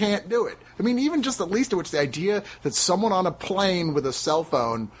 Yeah. You can't do it. I mean, even just the least of which, the idea that someone on a plane with a cell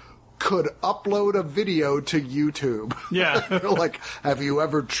phone could upload a video to YouTube. Yeah. Like, have you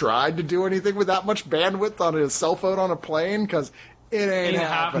ever tried to do anything with that much bandwidth on a cell phone on a plane? Because it ain't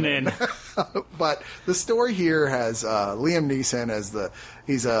happening. But the story here has Liam Neeson as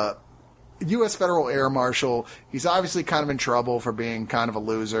he's a U.S. federal air marshal. He's obviously kind of in trouble for being kind of a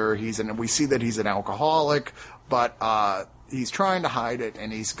loser. We see that he's an alcoholic, but he's trying to hide it,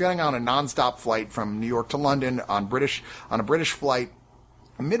 and he's going on a nonstop flight from New York to London on a British flight.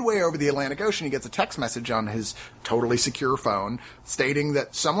 Midway over the Atlantic Ocean, he gets a text message on his totally secure phone stating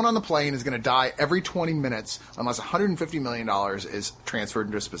that someone on the plane is going to die every 20 minutes unless $150 million is transferred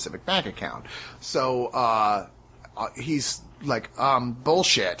into a specific bank account. So he's like,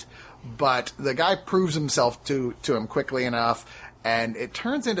 bullshit. But the guy proves himself to him quickly enough, and it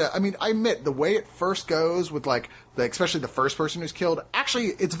turns into, I admit, the way it first goes with, especially the first person who's killed, actually,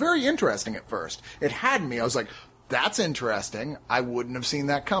 it's very interesting at first. It had me. I was like, that's interesting. I wouldn't have seen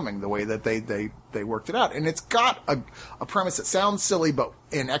that coming, the way that they worked it out. And it's got a premise that sounds silly, but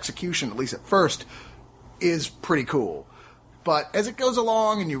in execution, at least at first, is pretty cool. But as it goes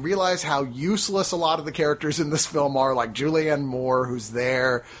along and you realize how useless a lot of the characters in this film are, like Julianne Moore, who's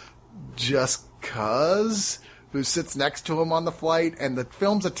there just 'cause, who sits next to him on the flight, and the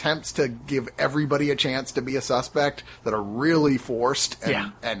film's attempts to give everybody a chance to be a suspect that are really forced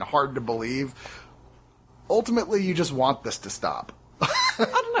and hard to believe. Ultimately, you just want this to stop. I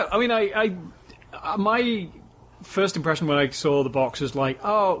don't know. My first impression when I saw the box was like,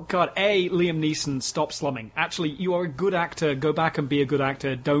 oh, God, Liam Neeson, stop slumming. Actually, you are a good actor. Go back and be a good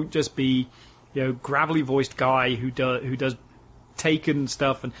actor. Don't just be, gravelly-voiced guy who does Taken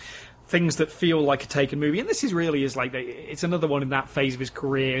stuff and things that feel like a Taken movie. And this it's another one in that phase of his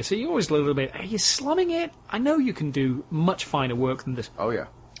career. So you're always a little bit, are you slumming it? I know you can do much finer work than this. Oh, yeah.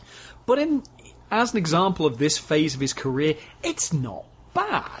 But as an example of this phase of his career, it's not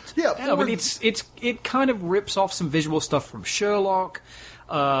bad. Yeah, it kind of rips off some visual stuff from Sherlock,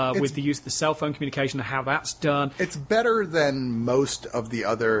 with the use of the cell phone communication and how that's done. It's better than most of the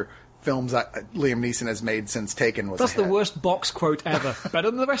other films that Liam Neeson has made since Taken was That's a hit. The worst box quote ever.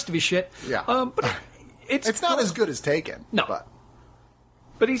 Better than the rest of his shit. Yeah. But it's not as good as Taken. No.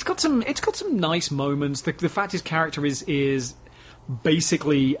 But it's got some nice moments. The fact his character is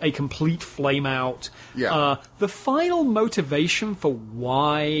basically a complete flame out. Yeah. The final motivation for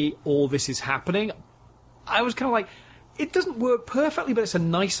why all this is happening, I was kind of like, it doesn't work perfectly, but it's a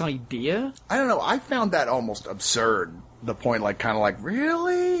nice idea. I don't know. I found that almost absurd. The point, like, kind of like,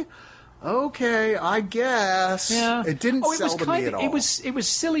 really? Okay, I guess. Yeah. It didn't sell to me at all. It was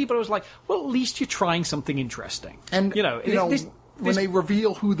silly, but I was like, well, at least you're trying something interesting. And when they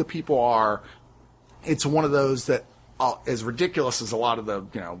reveal who the people are, it's one of those that, as ridiculous as a lot of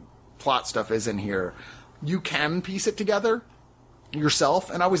the plot stuff is in here, you can piece it together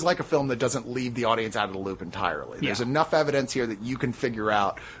yourself. And I always like a film that doesn't leave the audience out of the loop entirely. There's enough evidence here that you can figure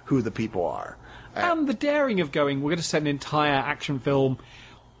out who the people are. And the daring of going, we're going to set an entire action film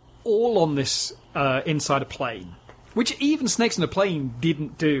all on this inside a plane, which even Snakes on a Plane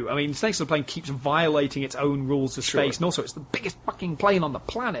didn't do. I mean, Snakes on a Plane keeps violating its own rules of space, and also it's the biggest fucking plane on the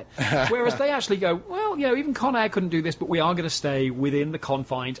planet. Whereas they actually go, well, even Con Air couldn't do this, but we are going to stay within the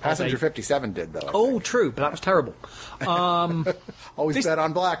confines. Passenger 57 did, though. Oh, true, but that was terrible. Always bet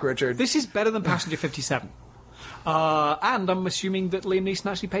on black, Richard. This is better than Passenger 57. And I'm assuming that Liam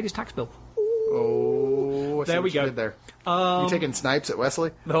Neeson actually paid his tax bill. Oh, there we go. There. You taking snipes at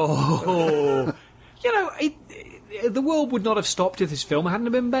Wesley? Oh, the world would not have stopped if this film hadn't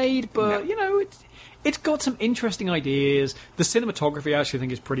been made. But it's got some interesting ideas. The cinematography, I actually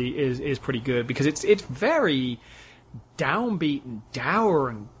think, is pretty good because it's very downbeat and dour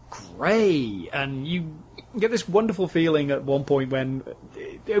and grey, and you get this wonderful feeling at one point when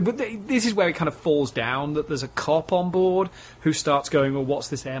this is where it kind of falls down, that there's a cop on board who starts going, well, what's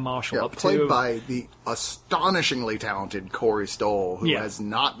this air marshal up to? Played by the astonishingly talented Corey Stoll, who has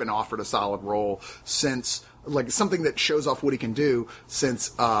not been offered a solid role since, like, something that shows off what he can do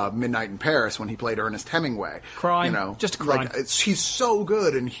since Midnight in Paris, when he played Ernest Hemingway. Crime. Just a crime. Like, he's so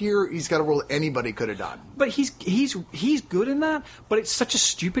good, and here he's got a role that anybody could have done. But he's good in that, but it's such a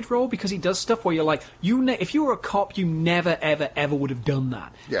stupid role because he does stuff where you're like, if you were a cop, you never, ever, ever would have done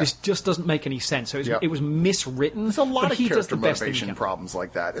that. Yeah. This just doesn't make any sense. So it was miswritten. There's a lot of character motivation problems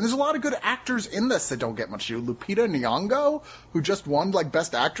like that. And there's a lot of good actors in this that don't get much to do. Lupita Nyong'o, who just won, like,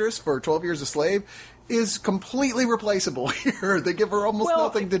 Best Actress for 12 Years a Slave, is completely replaceable here. They give her almost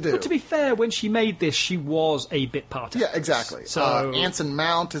nothing to do. But to be fair, when she made this, she was a bit part Yeah, exactly. So Anson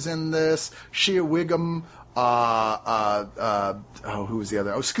Mount is in this. Shea Wiggum. Who was the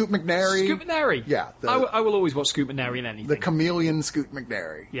other? Oh, Scoot McNairy. Scoot McNairy. Yeah. I will always watch Scoot McNairy in anything. The chameleon Scoot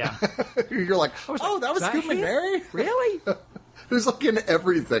McNairy. Yeah. You're like, that was Scoot McNairy? Really? Who's like in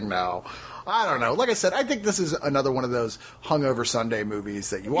everything now. I don't know. Like I said, I think this is another one of those hungover Sunday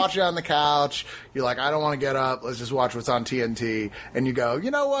movies that you watch it on the couch. You're like, I don't want to get up. Let's just watch what's on TNT. And you go, you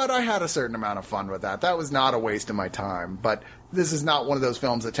know what? I had a certain amount of fun with that. That was not a waste of my time. But this is not one of those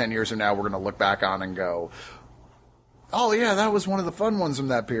films that 10 years from now we're going to look back on and go, oh, yeah, that was one of the fun ones from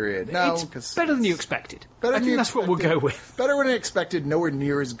that period. No, it's better than you expected. I think that's what we'll go with. Better than expected, nowhere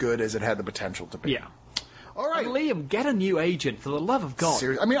near as good as it had the potential to be. Yeah. All right. And Liam, get a new agent, for the love of God.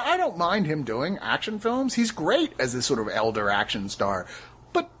 Seriously. I mean, I don't mind him doing action films. He's great as this sort of elder action star.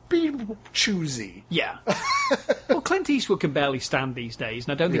 But be choosy. Yeah. Well, Clint Eastwood can barely stand these days,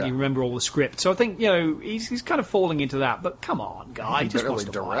 and I don't think you remember all the script. So I think, he's kind of falling into that. But come on, guy. He just barely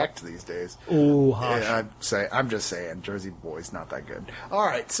direct these days. Oh, hush. Yeah, I'm just saying, Jersey Boy's not that good. All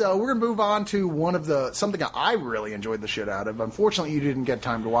right, so we're going to move on to something I really enjoyed the shit out of. Unfortunately, you didn't get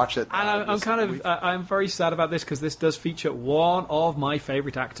time to watch it. And I'm very sad about this because this does feature one of my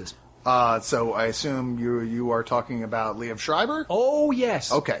favorite actors. So I assume you are talking about Liev Schreiber? Oh,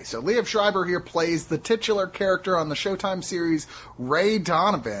 yes. Okay, so Liev Schreiber here plays the titular character on the Showtime series Ray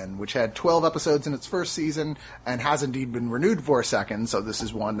Donovan, which had 12 episodes in its first season and has indeed been renewed for a second, so this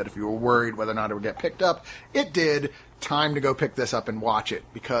is one that if you were worried whether or not it would get picked up, it did. Time to go pick this up and watch it,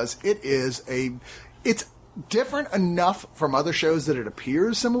 because it's different enough from other shows that it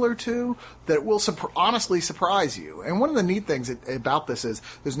appears similar to that it will honestly surprise you. And one of the neat things about this is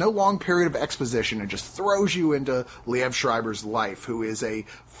there's no long period of exposition. It just throws you into Liev Schreiber's life, who is a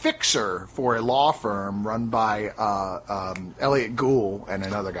fixer for a law firm run by Elliot Gould and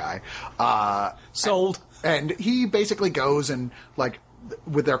another guy. Sold. And he basically goes and, like,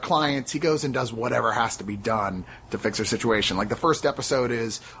 with their clients, he goes and does whatever has to be done to fix their situation. Like, the first episode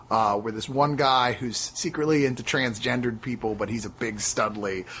is where this one guy who's secretly into transgendered people, but he's a big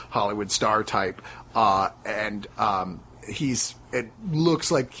studly Hollywood star type, and it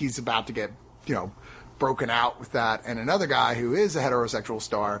looks like he's about to get, broken out with that. And another guy who is a heterosexual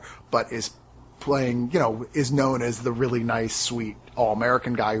star, but is playing, is known as the really nice, sweet,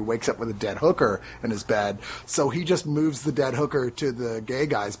 all-American guy who wakes up with a dead hooker in his bed. So he just moves the dead hooker to the gay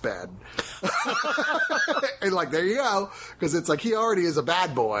guy's bed. And there you go. Because it's he already is a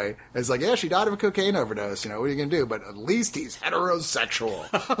bad boy. It's yeah, she died of a cocaine overdose. What are you going to do? But at least he's heterosexual.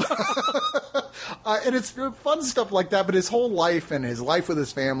 And it's fun stuff like that. But his whole life and his life with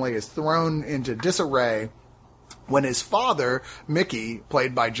his family is thrown into disarray when his father, Mickey,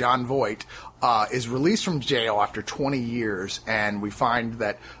 played by Jon Voight, is released from jail after 20 years, and we find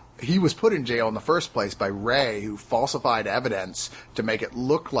that he was put in jail in the first place by Ray, who falsified evidence to make it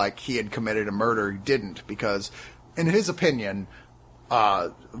look like he had committed a murder. He didn't, because, in his opinion,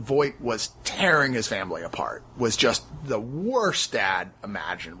 Voight was tearing his family apart, was just the worst dad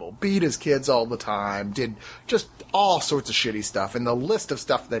imaginable, beat his kids all the time, did just all sorts of shitty stuff, and the list of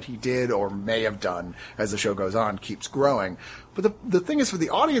stuff that he did or may have done as the show goes on keeps growing. But the thing is, from the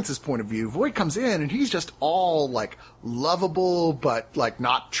audience's point of view, Voight comes in and he's just all lovable but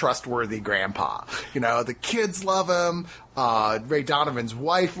not trustworthy grandpa. The kids love him. Ray Donovan's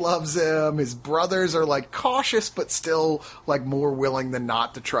wife loves him. His brothers are cautious but still more willing than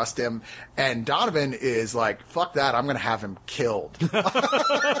not to trust him. And Donovan is fuck that, I'm going to have him killed.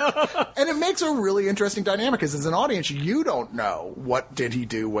 And it makes a really interesting dynamic because as an audience, you don't know what did he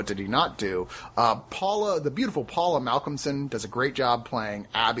do, what did he not do. The beautiful Paula Malcolmson does a great job playing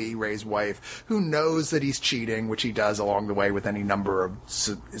Abby, Ray's wife, who knows that he's cheating, which he does along the way with any number of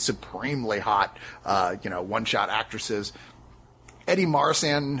supremely hot, one-shot actresses. Eddie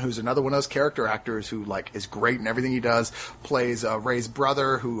Marsan, who's another one of those character actors who is great in everything he does, plays Ray's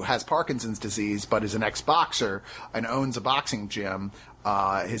brother who has Parkinson's disease but is an ex-boxer and owns a boxing gym.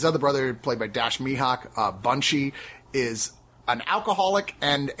 His other brother, played by Dash Mihok, Bunchy, is an alcoholic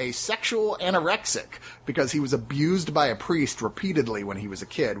and a sexual anorexic because he was abused by a priest repeatedly when he was a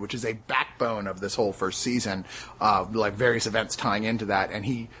kid, which is a backbone of this whole first season, various events tying into that.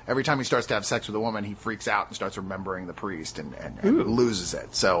 And every time he starts to have sex with a woman, he freaks out and starts remembering the priest and loses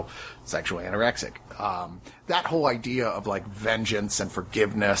it. So, sexual anorexic. That whole idea of vengeance and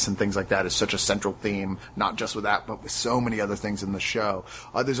forgiveness and things like that is such a central theme, not just with that, but with so many other things in the show.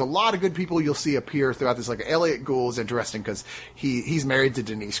 There's a lot of good people you'll see appear throughout this. Elliot Gould is interesting because he's married to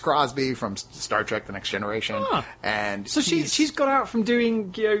Denise Crosby from Star Trek: The Next Generation. Huh. And so she's got out from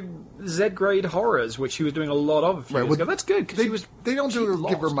doing Z-grade horrors, which she was doing a lot of a few years ago. That's good. They don't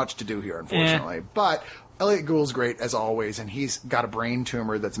give her much to do here, unfortunately. Yeah. But Elliot Gould's great as always, and he's got a brain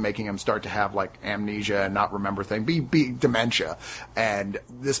tumor that's making him start to have amnesia and not remember things, be dementia, and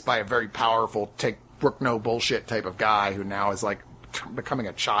this by a very powerful take Brooke no bullshit type of guy who now is becoming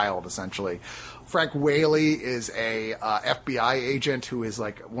a child essentially. Frank Whaley is a FBI agent who is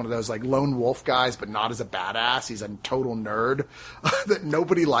one of those lone wolf guys, but not as a badass. He's a total nerd that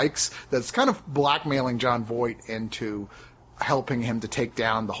nobody likes. That's kind of blackmailing Jon Voight into helping him to take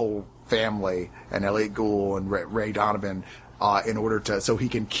down the whole family and Elliot Gould and Ray Donovan in order so he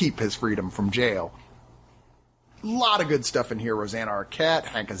can keep his freedom from jail. A lot of good stuff in here. Rosanna Arquette,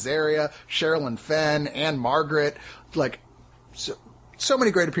 Hank Azaria, Sherilyn Fenn, Anne Margaret, so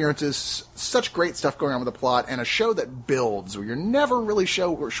many great appearances, such great stuff going on with the plot, and a show that builds where you're never really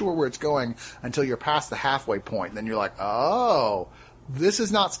sure where it's going until you're past the halfway point. And then you're like, oh, this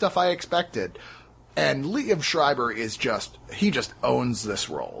is not stuff I expected. And Liev Schreiber he just owns this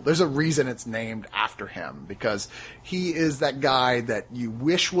role. There's a reason it's named after him, because he is that guy that you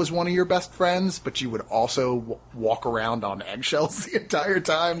wish was one of your best friends, but you would also walk around on eggshells the entire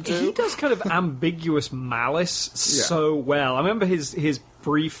time, too. He does kind of ambiguous malice so well. I remember his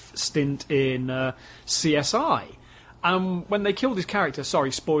brief stint in CSI. When they killed his character,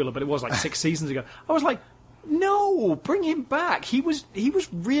 sorry, spoiler, but it was 6 seasons ago, I was like, no, bring him back. He was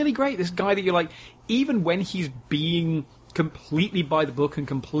really great. This guy that you're even when he's being completely by the book and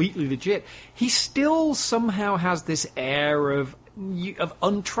completely legit, he still somehow has this air of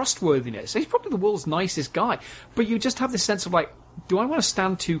untrustworthiness. He's probably the world's nicest guy, but you just have this sense of do I want to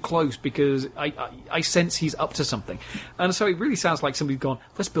stand too close because I sense he's up to something? And so it really sounds like somebody's gone,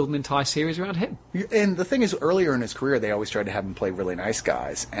 let's build an entire series around him. And the thing is, earlier in his career, they always tried to have him play really nice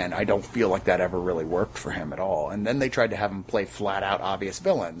guys, and I don't feel like that ever really worked for him at all. And then they tried to have him play flat-out obvious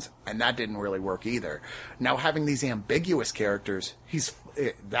villains, and that didn't really work either. Now, having these ambiguous characters,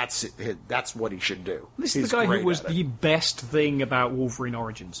 that's what he should do. This is the guy who was the best thing about Wolverine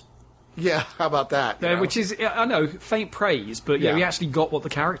Origins. Yeah, how about that? Which is, I know, faint praise, but he actually got what the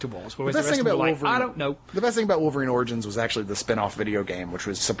character was. The best thing about Wolverine, I don't know. The best thing about Wolverine Origins was actually the spin-off video game, which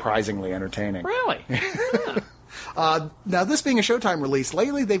was surprisingly entertaining. Really? Yeah. Now, this being a Showtime release,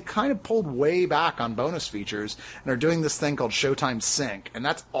 lately they've kind of pulled way back on bonus features and are doing this thing called Showtime Sync, and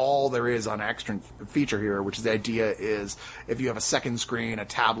that's all there is on extra feature here, which is the idea is if you have a second screen, a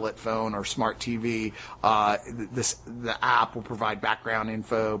tablet, phone, or smart TV, the app will provide background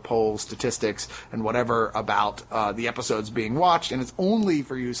info, polls, statistics, and whatever about the episodes being watched, and it's only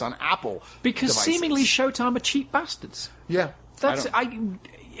for use on Apple Because devices. seemingly Showtime are cheap bastards. Yeah.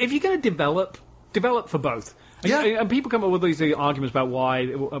 If you're going to develop for both. Yeah. And people come up with these arguments about why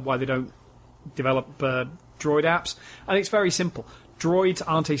they don't develop Droid apps, and it's very simple. Droids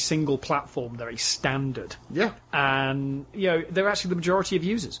aren't a single platform; they're a standard. Yeah. And they're actually the majority of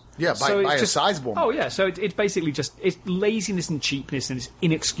users. Yeah, by a sizable Oh yeah, so it's basically just it's laziness and cheapness, and it's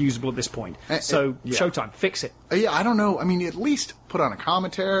inexcusable at this point. So yeah. Showtime, fix it. Yeah, I don't know. I mean, at least put on a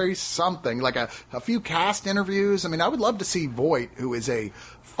commentary, something like a few cast interviews. I mean, I would love to see Voight, who is a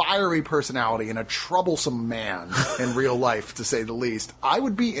fiery personality and a troublesome man in real life, to say the least. I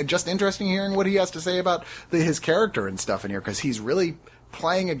would be just interested in hearing what he has to say about his character and stuff in here, because he's really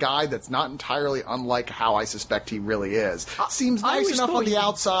playing a guy that's not entirely unlike how I suspect he really is. Seems nice enough on the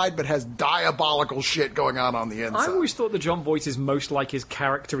outside, but has diabolical shit going on the inside. I always thought that Jon Voight is most like his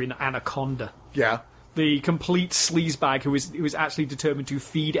character in Anaconda. Yeah. The complete sleazebag who is actually determined to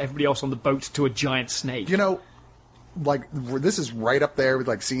feed everybody else on the boat to a giant snake. Like, this is right up there with,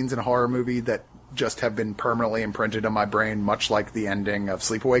 like, scenes in a horror movie that just have been permanently imprinted on my brain, much like the ending of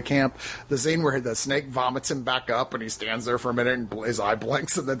Sleepaway Camp. The scene where the snake vomits him back up and he stands there for a minute and his eye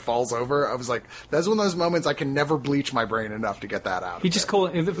blinks and then falls over. I was like, that's one of those moments I can never bleach my brain enough to get that out. He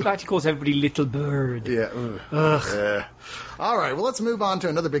calls everybody little bird. Yeah. Ugh. All right, well, let's move on to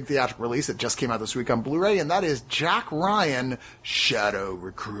another big theatrical release that just came out this week on Blu-ray, and that is Jack Ryan, Shadow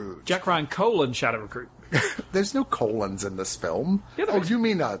Recruit. Jack Ryan : Shadow Recruit. There's no colons in this film. Yeah, oh, you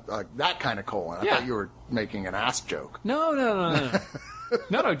mean that kind of colon. I Yeah. thought you were making an ass joke. No.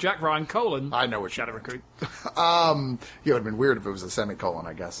 No, Jack Ryan : I know what Shadow Recruit. It would have been weird if it was a semicolon,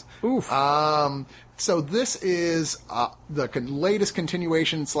 I guess. Oof. So this is the latest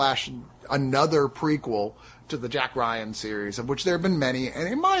continuation / another prequel to the Jack Ryan series, of which there have been many, and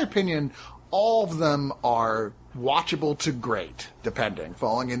in my opinion, all of them are watchable to great, depending,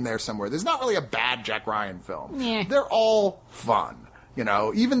 falling in there somewhere. There's not really a bad Jack Ryan film. Yeah. They're all fun.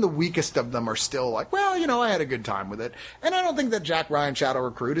 Even the weakest of them are still like, well, I had a good time with it. And I don't think that Jack Ryan Shadow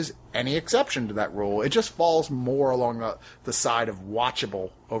Recruit is any exception to that rule. It just falls more along the side of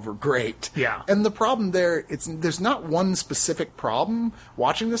watchable over great. Yeah. And the problem there's not one specific problem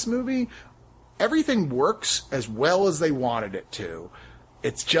watching this movie. Everything works as well as they wanted it to.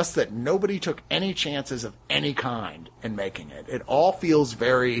 It's just that nobody took any chances of any kind in making it. It all feels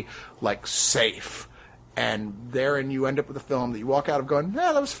very, safe. And therein you end up with a film that you walk out of going,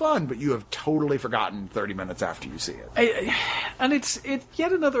 yeah, that was fun, but you have totally forgotten 30 minutes after you see it. And it's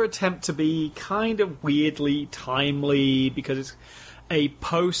yet another attempt to be kind of weirdly timely, because it's a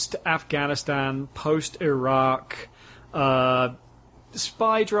post-Afghanistan, post-Iraq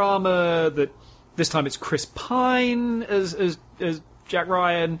spy drama that this time it's Chris Pine as Jack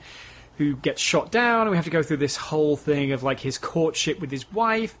Ryan, who gets shot down, and we have to go through this whole thing of his courtship with his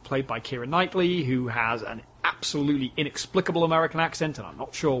wife, played by Keira Knightley, who has an absolutely inexplicable American accent, and I'm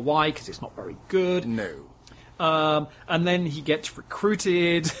not sure why, because it's not very good. No. And then he gets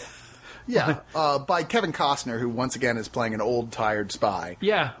recruited. Yeah, by Kevin Costner, who once again is playing an old, tired spy.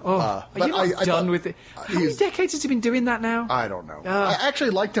 Yeah. Are but you not done with it? How many decades has he been doing that now? I don't know. I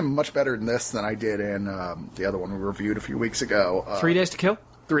actually liked him much better in this than I did in the other one we reviewed a few weeks ago. 3 Days to Kill?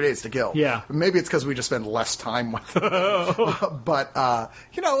 3 Days to Kill. Yeah. Maybe it's because we just spend less time with him. But, I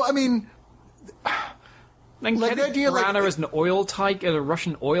mean... And the idea, Branagh as an oil tycoon, a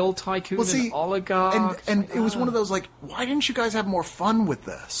Russian oil tycoon, an oligarch. And it was one of those, why didn't you guys have more fun with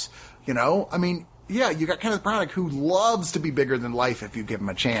this? I mean, yeah, you got Kenneth Branagh, who loves to be bigger than life if you give him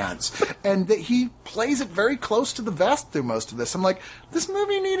a chance. And that he plays it very close to the vest through most of this. I'm like, this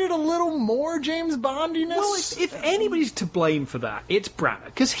movie needed a little more James Bondiness. Well, if anybody's to blame for that, it's Branagh,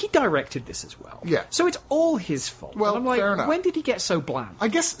 because he directed this as well. Yeah. So it's all his fault. Well, and I'm like, fair enough. When did he get so bland? I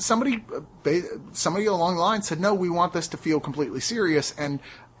guess somebody along the line said, no, we want this to feel completely serious. And,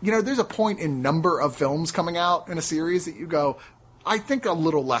 there's a point in number of films coming out in a series that you go, I think a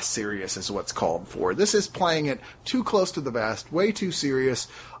little less serious is what's called for. This is playing it too close to the vest, way too serious.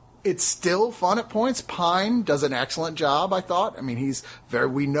 It's still fun at points. Pine does an excellent job, I thought. I mean,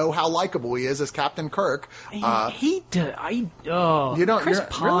 we know how likable he is as Captain Kirk. Chris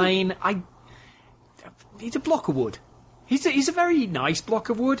Pine, he's a block of wood. He's a very nice block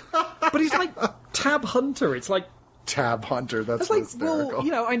of wood, but he's like Tab Hunter. It's like, Tab Hunter. That's It's like, hysterical.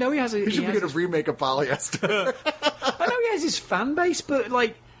 well, I know he has a... we should he get a has his, remake of Polyester. I know he has his fan base, but,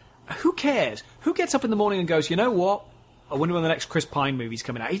 like, who cares? Who gets up in the morning and goes, you know what? I wonder when the next Chris Pine movie's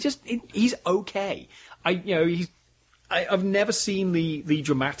coming out. He's okay. I've never seen the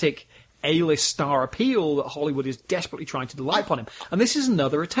dramatic A-list star appeal that Hollywood is desperately trying to delight upon him. And this is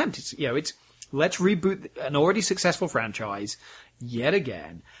another attempt. It's let's reboot an already successful franchise yet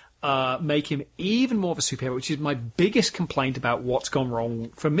again. Make him even more of a superhero, which is my biggest complaint about what's gone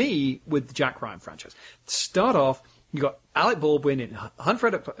wrong for me with the Jack Ryan franchise. To start off, you got Alec Baldwin in Hunt for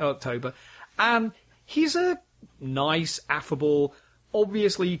Red October, and he's a nice, affable,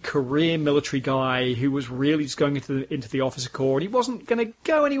 obviously career military guy who was really just going into the officer corps, and he wasn't going to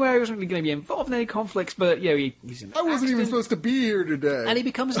go anywhere. He wasn't really going to be involved in any conflicts, but he's in I wasn't even supposed to be here today. and he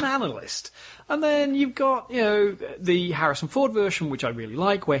becomes an analyst. And then you've got the Harrison Ford version, which I really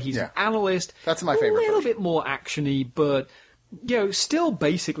like, where he's an analyst. That's my favorite A little version. bit more actiony, but still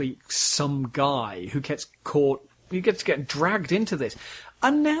basically some guy who gets caught. He gets to get dragged into this,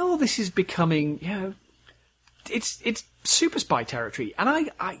 and now this is becoming it's super spy territory. And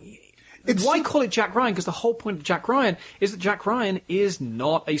why call it Jack Ryan? Because the whole point of Jack Ryan is that Jack Ryan is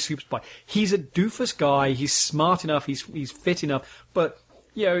not a super spy. He's a doofus guy. He's smart enough. He's fit enough. But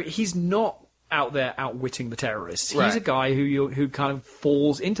he's not out there outwitting the terrorists. Right. He's a guy who kind of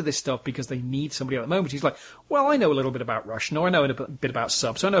falls into this stuff because they need somebody at the moment. He's like, well, I know a little bit about Russian, or I know a bit about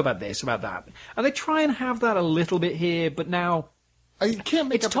subs, so I know about this, about that. And they try and have that a little bit here, but now... I can't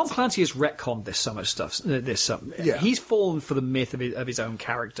make It's up Tom Clancy has retconned this summer stuff. Yeah. He's fallen for the myth of his own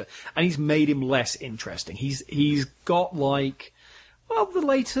character, and he's made him less interesting. He's got the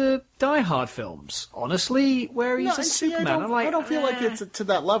later Die Hard films, honestly, where he's a Superman. I don't feel like it's to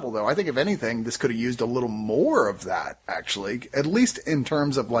that level, though. I think if anything, this could have used a little more of that. Actually, at least in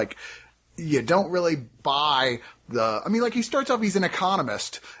terms of you don't really buy the. I mean, he starts off, he's an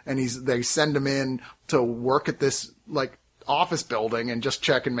economist, and they send him in to work at this office building and just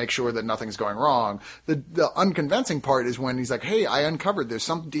check and make sure that nothing's going wrong. The unconvincing part is when he's like, hey, I uncovered there's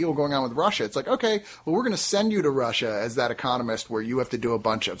some deal going on with Russia. It's like, okay, well, we're going to send you to Russia as that economist where you have to do a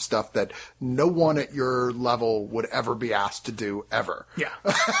bunch of stuff that no one at your level would ever be asked to do ever. Yeah.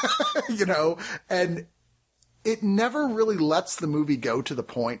 And it never really lets the movie go to the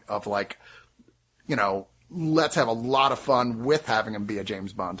point of let's have a lot of fun with having him be a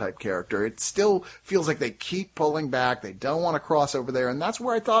James Bond type character. It still feels like they keep pulling back. They don't want to cross over there. And that's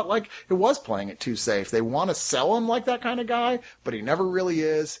where I thought it was playing it too safe. They want to sell him like that kind of guy, but he never really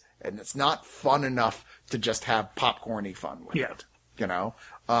is. And it's not fun enough to just have popcorny fun with it.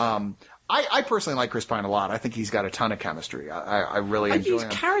 I personally like Chris Pine a lot. I think he's got a ton of chemistry. I really enjoy he's him.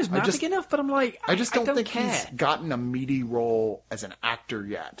 charismatic enough, but I'm like, I just don't think care. he's gotten a meaty role as an actor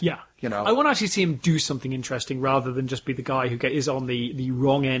yet. Yeah. I want to actually see him do something interesting rather than just be the guy who is on the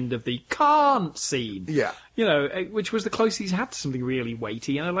wrong end of the can't scene. Yeah. Which was the closest he's had to something really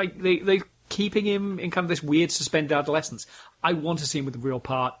weighty. And they keeping him in kind of this weird suspended adolescence. I want to see him with the real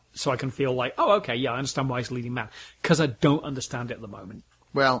part so I can feel like, oh, okay, yeah, I understand why he's a leading man. Because I don't understand it at the moment.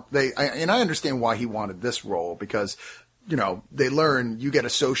 Well, I understand why he wanted this role because, they learn you get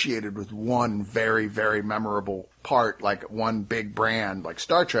associated with one very, very memorable part, like one big brand, like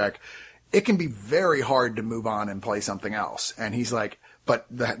Star Trek. It can be very hard to move on and play something else. And he's like, but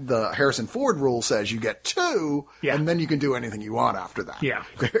the Harrison Ford rule says you get two, and then you can do anything you want after that. Yeah.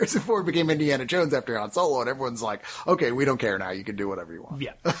 Harrison Ford became Indiana Jones after Han Solo, and everyone's like, okay, we don't care now. You can do whatever you want.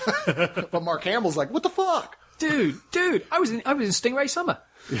 Yeah. But Mark Hamill's like, what the fuck? Dude, I was in Stingray Summer.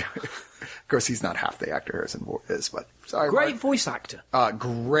 Yeah. Of course, he's not half the actor Harrison Ford is, but sorry. Great Mark. voice actor.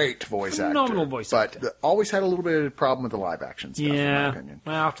 Great voice actor. Phenomenal voice actor. But always had a little bit of a problem with the live action stuff, in my opinion.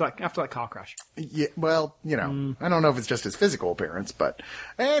 Well, after that car crash. Yeah, well, I don't know if it's just his physical appearance, but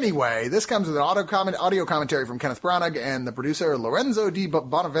anyway, this comes with an audio commentary from Kenneth Branagh and the producer Lorenzo di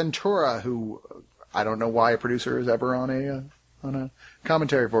Bonaventura, who I don't know why a producer is ever on a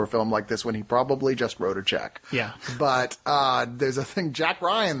commentary for a film like this when he probably just wrote a check. Yeah. But there's a thing, Jack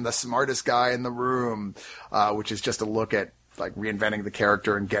Ryan, the smartest guy in the room, which is just a look at reinventing the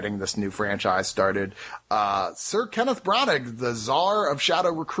character and getting this new franchise started. Sir Kenneth Branagh, the Czar of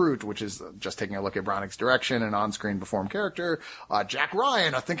Shadow Recruit, which is just taking a look at Branagh's direction and on-screen performed character. Jack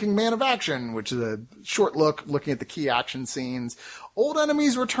Ryan, a thinking man of action, which is a short look looking at the key action scenes. Old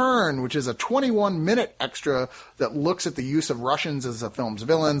Enemies Return, which is a 21-minute extra that looks at the use of Russians as the film's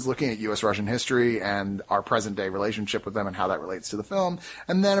villains, looking at U.S.-Russian history and our present-day relationship with them and how that relates to the film.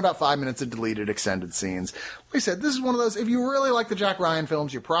 And then about 5 minutes of deleted extended scenes. Like I said, this is one of those, if you really like the Jack Ryan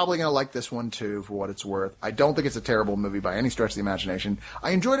films, you're probably going to like this one too, for what it's worth. I don't think it's a terrible movie by any stretch of the imagination.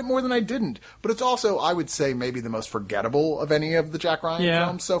 I enjoyed it more than I didn't, but it's also, I would say, maybe the most forgettable of any of the Jack Ryan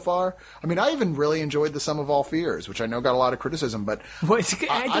films so far. I mean, I even really enjoyed The Sum of All Fears, which I know got a lot of criticism, but well, it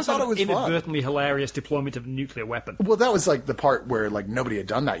does thought have it was inadvertently hilarious deployment of a nuclear weapon. Well, that was like the part where like nobody had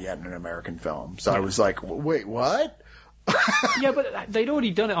done that yet in an American film. So I was like, wait, what? Yeah, but they'd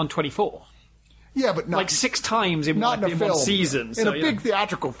already done it on 24. Yeah, but not, like 6 times in, not in a film. One season. In a big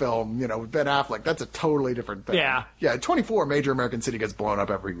theatrical film, with Ben Affleck, that's a totally different thing. Yeah. Yeah, 24, major American city gets blown up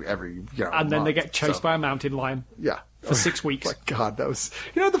every and then they get chased by a mountain lion. Yeah. For 6 weeks. Like, God, that was...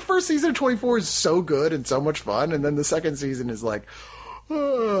 the first season of 24 is so good and so much fun, and then the second season is like...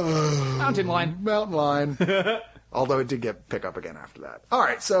 Mountain lion. Mountain lion. Although it did pick up again after that. All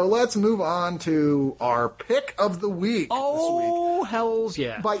right, so let's move on to our pick of the week. Oh, hells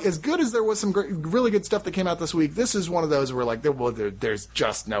yeah. By as good as there was some really good stuff that came out this week, this is one of those where there's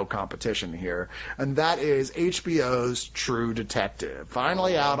just no competition here. And that is HBO's True Detective.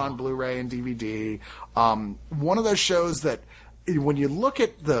 Finally out on Blu-ray and DVD. One of those shows that when you look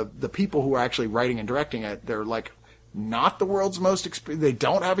at the people who are actually writing and directing it, they're like not the world's most they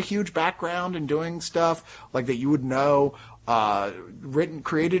don't have a huge background in doing stuff like that you would know.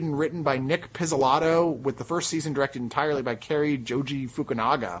 Created and written by Nick Pizzolatto, with the first season directed entirely by Cary Joji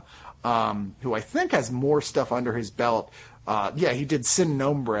Fukunaga, who I think has more stuff under his belt. He did Sin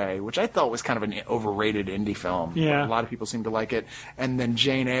Nombre, which I thought was kind of an overrated indie film. Yeah. A lot of people seem to like it. And then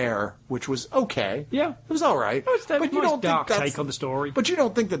Jane Eyre, which was okay. Yeah. It was all right. But you don't dark take on the story. But you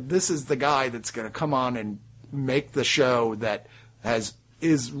don't think that this is the guy that's going to come on and make the show that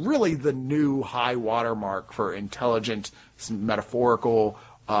is really the new high watermark for intelligent, metaphorical,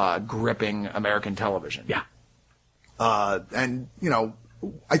 gripping American television. Yeah. And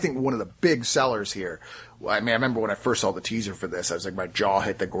I think one of the big sellers here, I mean, I remember when I first saw the teaser for this, I was like, my jaw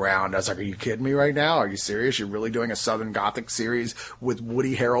hit the ground. I was like, are you kidding me right now? Are you serious? You're really doing a Southern Gothic series with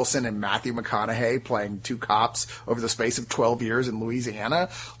Woody Harrelson and Matthew McConaughey playing 2 cops over the space of 12 years in Louisiana?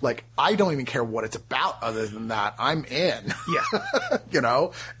 Like, I don't even care what it's about other than that. I'm in. Yeah.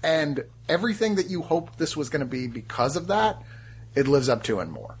 And everything that you hoped this was going to be because of that, it lives up to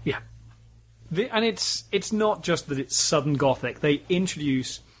and more. Yeah. And it's not just that it's Southern Gothic. They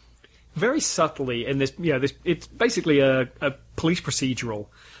introduce very subtly in this, it's basically a police procedural,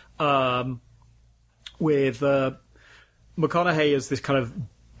 with McConaughey as this kind of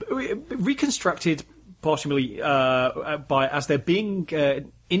reconstructed, possibly as they're being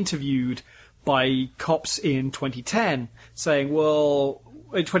interviewed by cops in 2010, saying, well,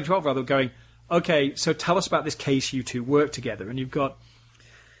 in 2012 rather, going, okay, so tell us about this case you two worked together, and you've got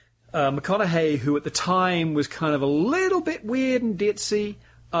McConaughey, who at the time was kind of a little bit weird and ditzy,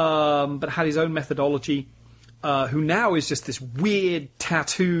 but had his own methodology, who now is just this weird,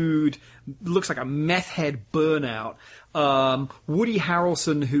 tattooed, looks like a meth head burnout. Woody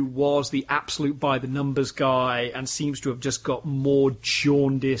Harrelson, who was the absolute by-the-numbers guy and seems to have just got more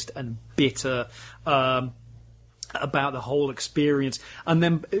jaundiced and bitter about the whole experience, and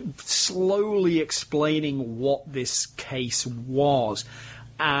then slowly explaining what this case was.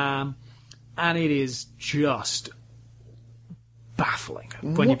 And it is just baffling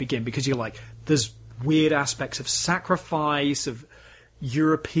when you begin, because you're like, there's weird aspects of sacrifice, of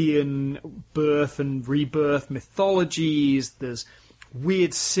European birth and rebirth mythologies. There's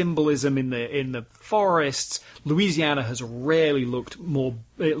weird symbolism in the forests. Louisiana has rarely looked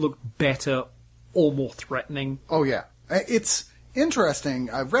better or more threatening. Oh yeah, it's interesting.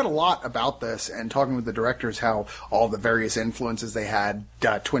 I've read a lot about this and talking with the directors how all the various influences they had,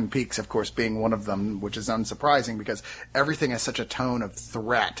 Twin Peaks, of course, being one of them, which is unsurprising because everything has such a tone of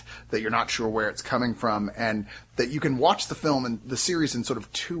threat that you're not sure where it's coming from, and that you can watch the film and the series in sort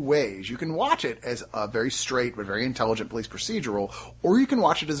of 2 ways. You can watch it as a very straight but very intelligent police procedural, or you can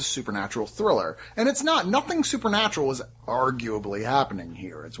watch it as a supernatural thriller. And it's not. Nothing supernatural is arguably happening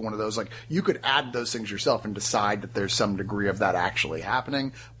here. It's one of those, like, you could add those things yourself and decide that there's some degree of that actually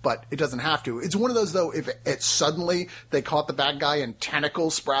happening, but it doesn't have to. It's one of those, though, if it suddenly they caught the bad guy and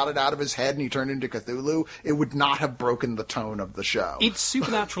tentacles sprouted out of his head and he turned into Cthulhu, it would not have broken the tone of the show. It's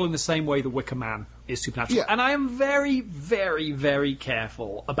supernatural in the same way The Wicker Man is supernatural. Yeah. And I am very, very, very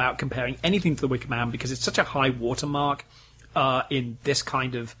careful about comparing anything to The Wicker Man because it's such a high watermark in this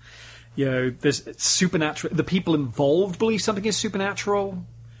kind of, there's supernatural. The people involved believe something is supernatural,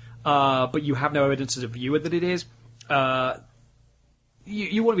 but you have no evidence as a viewer that it is.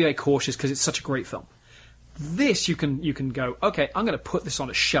 you want to be very cautious because it's such a great film. This you can go, okay, I'm going to put this on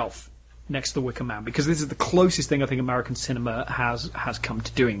a shelf next to The Wicker Man because this is the closest thing I think American cinema has come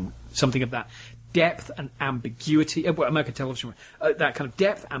to doing something of that depth and ambiguity. American television, that kind of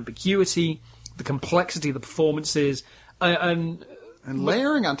depth, ambiguity, the complexity of the performances, and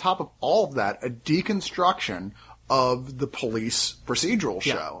layering on top of all of that a deconstruction of the police procedural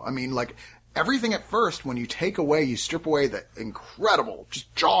show. I mean, like, everything at first, when you strip away the incredible,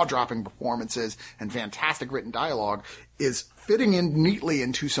 just jaw-dropping performances and fantastic written dialogue, is fitting in neatly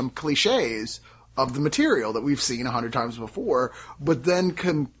into some cliches of the material that we've seen 100 times before, but then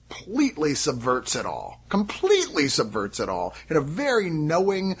completely subverts it all. Completely subverts it all in a very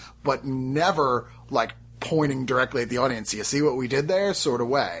knowing, but never, like, pointing directly at the audience. You see what we did there? Sort of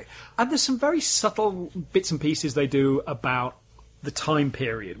way. And there's some very subtle bits and pieces they do about the time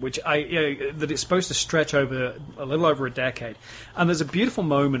period, which that it's supposed to stretch over a little over a decade. And there's a beautiful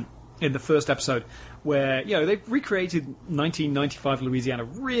moment in the first episode where, they've recreated 1995 Louisiana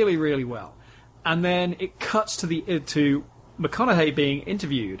really, really well. And then it cuts to McConaughey being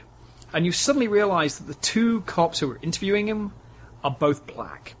interviewed, and you suddenly realize that the two cops who are interviewing him are both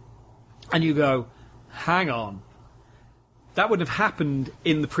black. And you go, hang on. That wouldn't have happened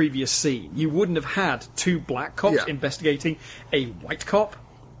in the previous scene. You wouldn't have had two black cops investigating a white cop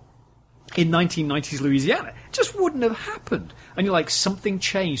in 1990s Louisiana. It just wouldn't have happened. And you're like, something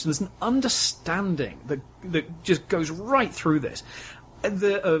changed. And there's an understanding that just goes right through this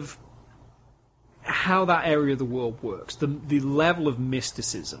of how that area of the world works, the level of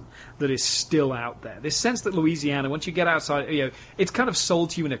mysticism that is still out there. This sense that Louisiana, once you get outside, it's kind of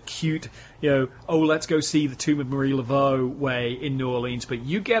sold to you in a cute, let's go see the tomb of Marie Laveau way in New Orleans. But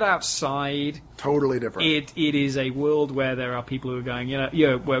you get outside, totally different. It is a world where there are people who are going,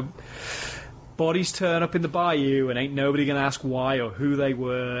 where bodies turn up in the bayou and ain't nobody going to ask why or who they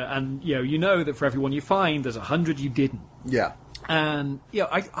were, and you know that for everyone you find, there's 100 you didn't. Yeah, and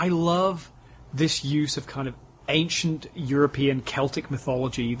I love this use of kind of ancient European Celtic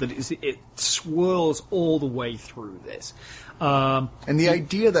mythology that it swirls all the way through this. And the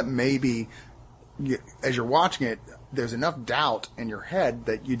idea that maybe, as you're watching it, there's enough doubt in your head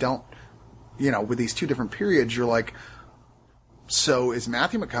that you don't, with these two different periods, you're like, so is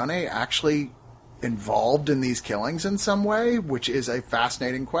Matthew McConaughey actually involved in these killings in some way? Which is a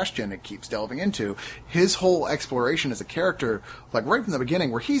fascinating question it keeps delving into. His whole exploration as a character, like right from the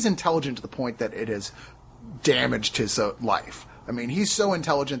beginning, where he's intelligent to the point that it has damaged his life. I mean, he's so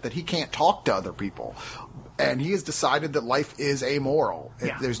intelligent that he can't talk to other people. And he has decided that life is amoral.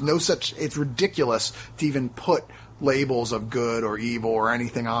 Yeah. There's no such... It's ridiculous to even put labels of good or evil or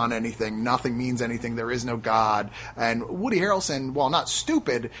anything on anything. Nothing means anything. There is no God. And Woody Harrelson, while not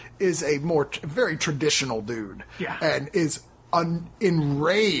stupid, is a very traditional dude. Yeah. And is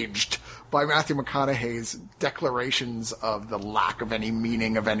enraged by Matthew McConaughey's declarations of the lack of any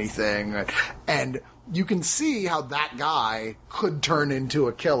meaning of anything. And you can see how that guy could turn into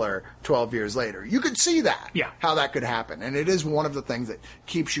a killer 12 years later. You could see that. Yeah. How that could happen. And it is one of the things that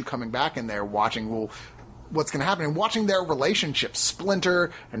keeps you coming back in there watching, what's going to happen, and watching their relationships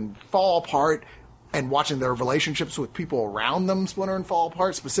splinter and fall apart, and watching their relationships with people around them splinter and fall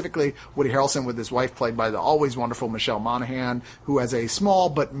apart, specifically Woody Harrelson with his wife, played by the always wonderful Michelle Monaghan, who has a small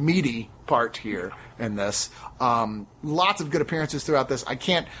but meaty part here in this. Lots of good appearances throughout this. I'm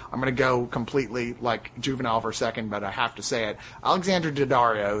going to go completely like juvenile for a second, but I have to say it. Alexandra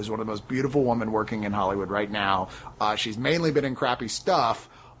Daddario is one of the most beautiful women working in Hollywood right now. She's mainly been in crappy stuff,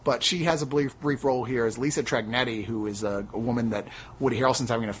 but she has a brief role here as Lisa Tragnetti, who is a woman that Woody Harrelson's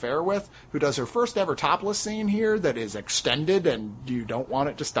having an affair with, who does her first ever topless scene here that is extended, and you don't want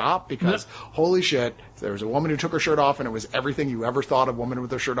it to stop because, holy shit, there was a woman who took her shirt off, and it was everything you ever thought a woman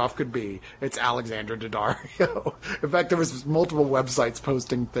with her shirt off could be. It's Alexandra Daddario. In fact, there was multiple websites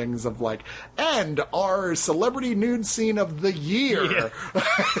posting things of like, and our celebrity nude scene of the year.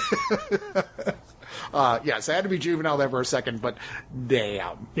 Yeah. Yes, I had to be juvenile there for a second, but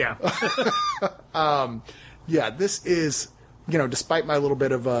damn. Yeah. This is, despite my little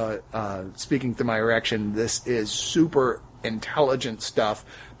bit of speaking through my erection, this is super intelligent stuff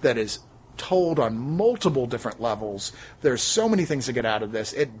that is told on multiple different levels. There's so many things to get out of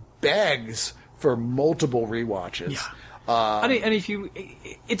this. It begs for multiple rewatches. Yeah. And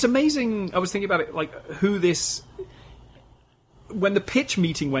it's amazing. I was thinking about it, like who this. When the pitch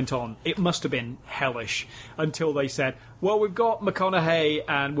meeting went on, it must have been hellish until they said, well, we've got McConaughey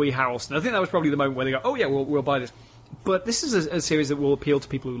and Woody Harrelson. I think that was probably the moment where they go, oh, yeah, we'll buy this. But this is a series that will appeal to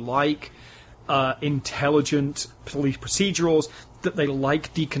people who like intelligent police procedurals, that they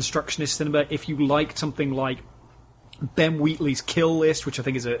like deconstructionist cinema. If you liked something like Ben Wheatley's Kill List, which I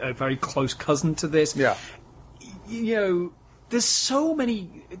think is a very close cousin to this. Yeah. You know, there's so many.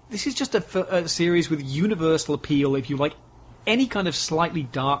 This is just a series with universal appeal. If you like any kind of slightly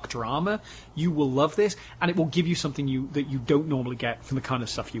dark drama, you will love this, and it will give you something that you don't normally get from the kind of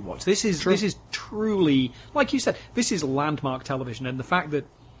stuff you watch. This is truly, like you said, this is landmark television, and the fact that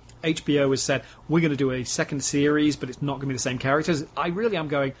HBO has said we're going to do a second series, but it's not going to be the same characters. I really am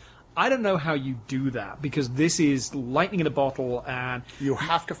going, I don't know how you do that, because this is lightning in a bottle, and You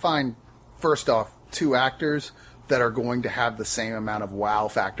have to find, first off, 2 actors that are going to have the same amount of wow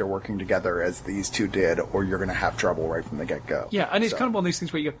factor working together as these 2 did, or you're going to have trouble right from the get-go. yeah, and it's kind of one of these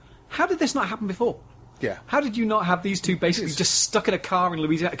things where you go, how did this not happen before? Yeah. How did you not have these 2 basically just stuck in a car in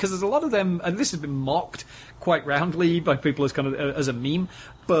Louisiana? Because there's a lot of them, and this has been mocked quite roundly by people as kind of as a meme.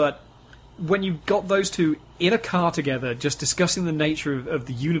 But when you got those 2 in a car together, just discussing the nature of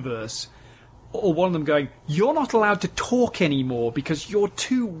the universe, or one of them going, "You're not allowed to talk anymore because you're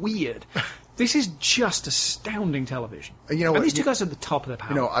too weird." This is just astounding television. You know and what? these 2 guys are at the top of their power.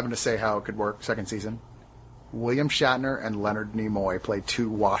 You know, I'm going to say how it could work second season. William Shatner and Leonard Nimoy play 2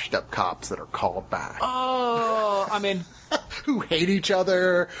 washed-up cops that are called back. Oh, I'm in. Who hate each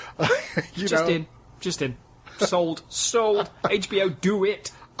other. Just in. Sold. HBO, do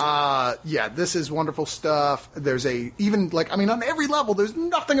it. Yeah, this is wonderful stuff. There's on every level, there's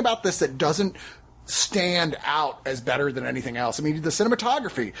nothing about this that doesn't stand out as better than anything else. I mean, the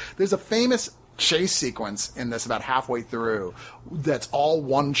cinematography. There's a famous chase sequence in this about halfway through that's all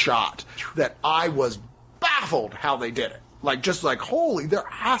one shot that I was baffled how they did it. Holy, there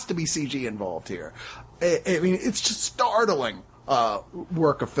has to be CG involved here. I mean, it's just startling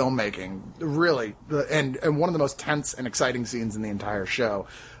work of filmmaking, really. And one of the most tense and exciting scenes in the entire show.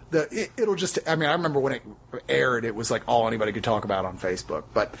 I remember when it aired, it was like all anybody could talk about on Facebook.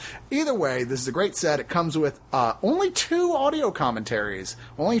 But either way, this is a great set. It comes with only 2 audio commentaries,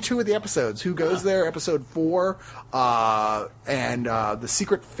 only 2 of the episodes. Who Goes There, episode 4, and The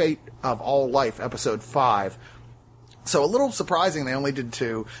Secret Fate of All Life, episode 5. So a little surprising they only did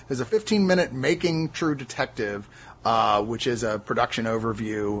 2. There's a 15-minute Making True Detective, which is a production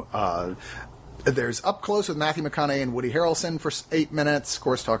overview. There's Up Close with Matthew McConaughey and Woody Harrelson for 8 minutes, of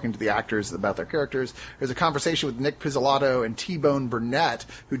course, talking to the actors about their characters. There's a conversation with Nick Pizzolatto and T-Bone Burnett,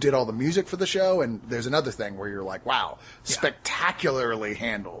 who did all the music for the show. And there's another thing where you're like, wow, spectacularly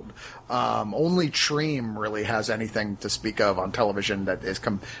handled. Only Treem really has anything to speak of on television that is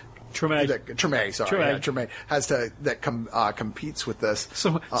Treme competes with this.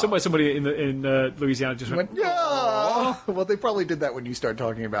 Somebody in Louisiana just went, yeah. Well, they probably did that when you start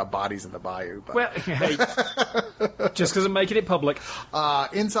talking about bodies in the bayou. But. Well, hey, just because I'm making it public.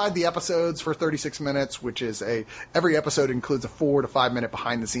 Inside the episodes for 36 minutes, which is every episode includes a 4 to 5 minute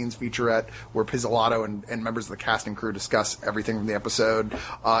behind the scenes featurette where Pizzolatto and members of the cast and crew discuss everything from the episode,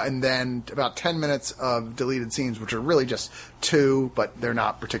 and then about 10 minutes of deleted scenes, which are really just 2, but they're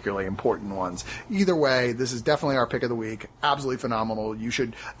not particularly important ones. Either way, this is definitely our pick of the week. Absolutely phenomenal. You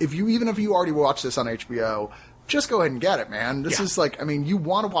should, even if you already watched this on HBO, just go ahead and get it, man. This is you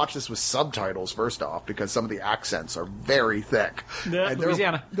want to watch this with subtitles first off, because some of the accents are very thick. Yeah,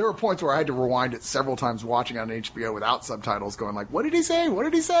 Louisiana. There were points where I had to rewind it several times watching on HBO without subtitles, going like, "What did he say? What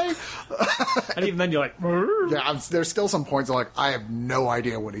did he say?" And even then, you're like, yeah. There's still some points where I have no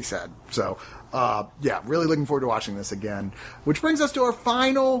idea what he said. So, really looking forward to watching this again. Which brings us to our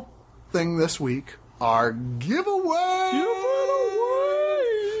final thing this week, our giveaway,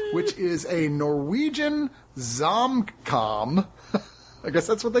 which is a Norwegian Zomcom. I guess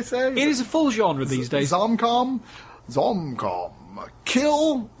that's what they say. It is a full genre these days. Zomcom.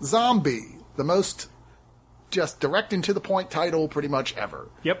 Kill Zombie. The most just direct and to the point title pretty much ever.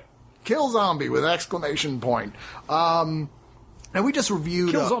 Yep. Kill Zombie with exclamation point. And we just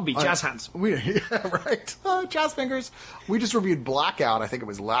reviewed... Kill Zombie, jazz hands. Yeah, right. Jazz fingers. We just reviewed Blackout, I think it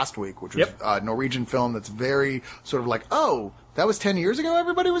was last week, which was a Norwegian film that's very sort of like, oh, that was 10 years ago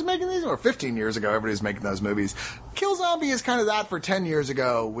everybody was making these? Or 15 years ago everybody was making those movies. Kill Zombie is kind of that for 10 years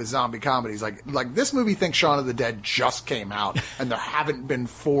ago with zombie comedies. Like this movie thinks Shaun of the Dead just came out, and there haven't been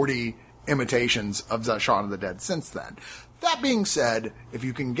 40 imitations of Shaun of the Dead since then. That being said, if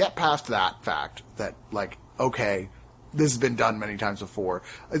you can get past that fact that, okay, this has been done many times before.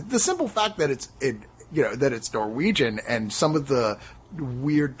 The simple fact that it's Norwegian, and some of the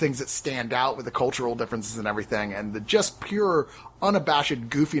weird things that stand out with the cultural differences and everything, and the just pure unabashed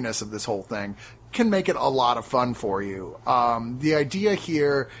goofiness of this whole thing can make it a lot of fun for you. The idea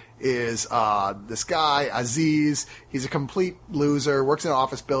here is this guy, Aziz. He's a complete loser, works in an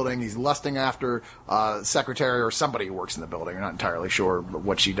office building. He's lusting after secretary or somebody who works in the building. I'm not entirely sure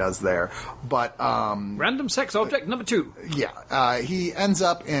what she does there. But random sex object number 2. yeah, he ends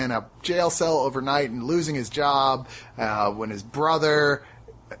up in a jail cell overnight and losing his job when his brother,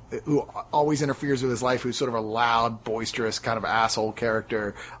 who always interferes with his life, who's sort of a loud, boisterous kind of asshole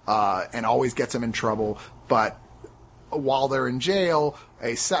character, and always gets him in trouble. But while they're in jail,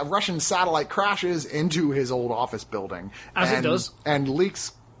 a Russian satellite crashes into his old office building. As it does. And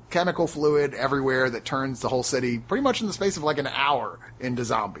leaks chemical fluid everywhere that turns the whole city pretty much in the space of like an hour into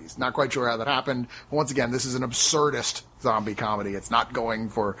zombies. Not quite sure how that happened. Once again, this is an absurdist zombie comedy. It's not going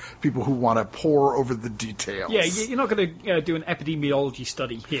for people who want to pore over the details. Yeah, you're not going to do an epidemiology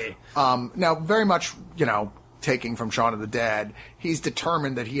study here. Now, very much, taking from Shaun of the Dead, he's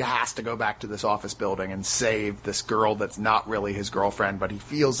determined that he has to go back to this office building and save this girl that's not really his girlfriend, but he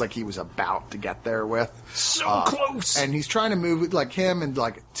feels like he was about to get there with. So close! And he's trying to move with like him and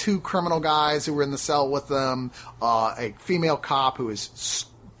like 2 criminal guys who were in the cell with them, a female cop who is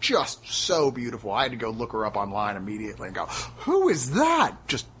just so beautiful. I had to go look her up online immediately and go, who is that?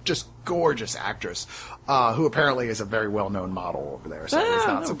 Just gorgeous actress, who apparently is a very well-known model over there. So I was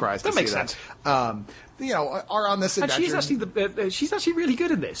not surprised to see that. That makes sense. Are on this adventure. And she's actually really good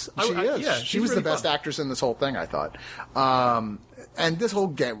in this. She is. Yeah, she was really the best actress in this whole thing, I thought. And this whole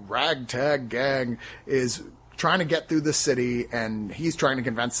ragtag gang is trying to get through the city, and he's trying to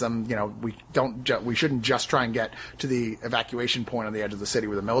convince them, we shouldn't just try and get to the evacuation point on the edge of the city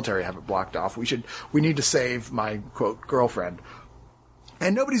where the military have it blocked off. We need to save my, quote, girlfriend.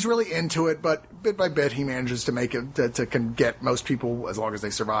 And nobody's really into it, but bit by bit he manages to make it to get most people, as long as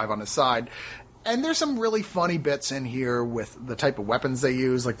they survive, on his side. And there's some really funny bits in here with the type of weapons they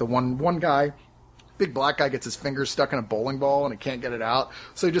use. Like the one guy, big black guy, gets his fingers stuck in a bowling ball and he can't get it out.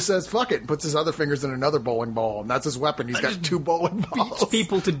 So he just says, fuck it, and puts his other fingers in another bowling ball. And that's his weapon. He's got 2 bowling balls.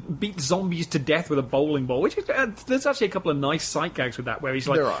 Beat zombies to death with a bowling ball. Which is, there's actually a couple of nice sight gags with that, where he's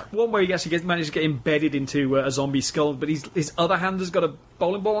like, there are. One where he actually manages to get embedded into a zombie skull, but his other hand has got a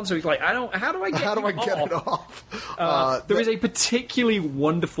bowling ball on, so he's like, how do I get it off? There is a particularly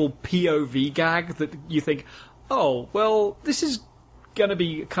wonderful POV gag that you think, oh, well, this is going to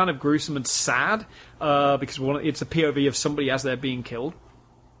be kind of gruesome and sad, because it's a POV of somebody as they're being killed.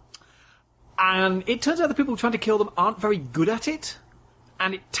 And it turns out the people trying to kill them aren't very good at it,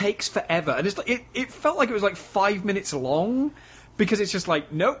 and it takes forever. And it's like, it felt like it was like 5 minutes long, because it's just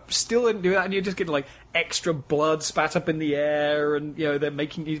like, nope, still didn't do that, and you just get like extra blood spat up in the air, and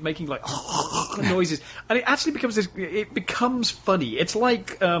he's making like noises, and it actually becomes funny. It's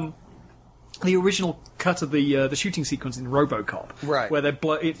like the original cut of the shooting sequence in RoboCop, right, where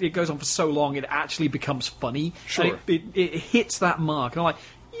it goes on for so long it actually becomes funny. Sure, and it hits that mark, and I'm like,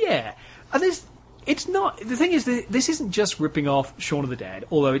 yeah. And it's not. The thing is, this isn't just ripping off Shaun of the Dead,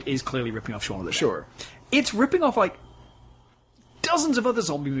 although it is clearly ripping off Shaun of the Dead. Sure, it's ripping off like dozens of other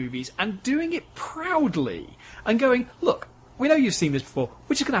zombie movies and doing it proudly and going, look, we know you've seen this before,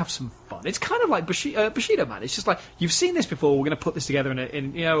 we're just going to have some fun. It's kind of like Bushido Man. It's just like, you've seen this before, we're going to put this together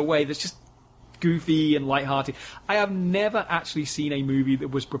in a way that's just goofy and lighthearted. I have never actually seen a movie that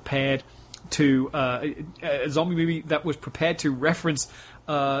was prepared to a zombie movie that was prepared to reference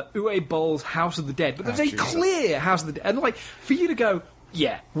Uwe Boll's House of the Dead, but there's a clear House of the Dead, and like for you to go,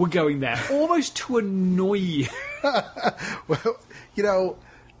 yeah, we're going there, almost to annoy you. Well,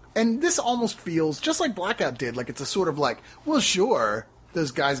 and this almost feels just like Blackout did. Like it's a sort of like, well, sure,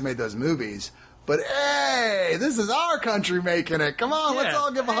 those guys made those movies, but hey, this is our country making it. Come on, let's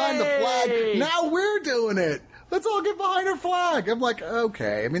all get behind the flag. Now we're doing it. Let's all get behind our flag. I'm like,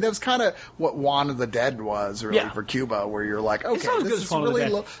 okay. I mean, that was kind of what Juan of the Dead was, really, for Cuba, where you're like, okay, this is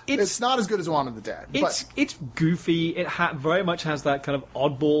really it's not as good as Juan of the Dead. It's goofy. It very much has that kind of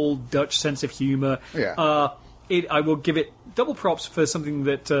oddball Dutch sense of humor. Yeah. I will give it double props for something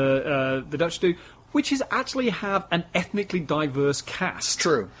that the Dutch do, which is actually have an ethnically diverse cast.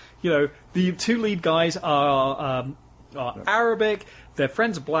 True. The 2 lead guys are Arabic. Their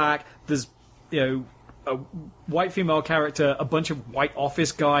friends are black. There's a white female character, a bunch of white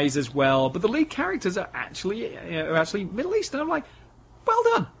office guys as well, but the lead characters are actually Middle Eastern. I'm like, well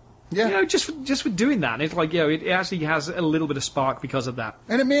done. Yeah, just for doing that, it's like it actually has a little bit of spark because of that,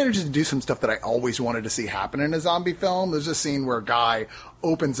 and it manages to do some stuff that I always wanted to see happen in a zombie film. There's a scene where a guy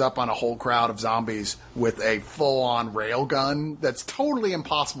opens up on a whole crowd of zombies with a full-on rail gun that's totally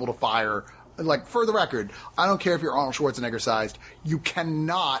impossible to fire. Like, for the record, I don't care if you're Arnold Schwarzenegger sized, you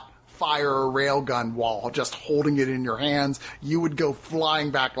cannot fire a rail gun while just holding it in your hands. You would go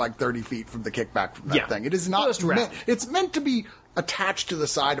flying back like 30 feet from the kickback from that thing. It is not it's meant to be attached to the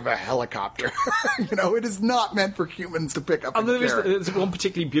side of a helicopter. It is not meant for humans to pick up and carry. There's one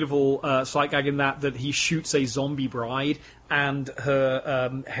particularly beautiful sight gag in that he shoots a zombie bride and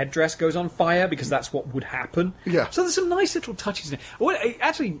her headdress goes on fire because that's what would happen. Yeah. So there's some nice little touches in it. Well,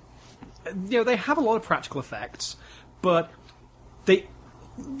 actually, they have a lot of practical effects, but they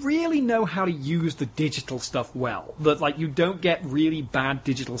really know how to use the digital stuff well. That you don't get really bad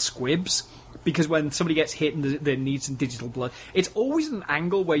digital squibs. Because when somebody gets hit and they need some digital blood, it's always an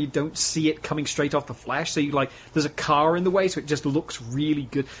angle where you don't see it coming straight off the flesh. So there's a car in the way, so it just looks really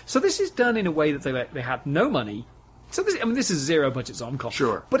good. So this is done in a way that they had no money. So this is zero budget Zomcom.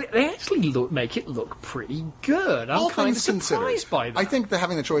 Sure. But they actually make it look pretty good. I'm kind of surprised by that. I think that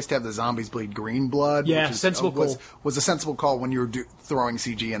having the choice to have the zombies bleed green blood, sensible call. was a sensible call when you were throwing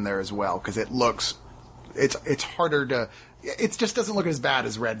CG in there as well, because it looks, it's harder to. It just doesn't look as bad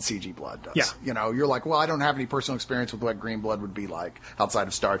as red CG blood does. Yeah. You're like, well, I don't have any personal experience with what green blood would be like outside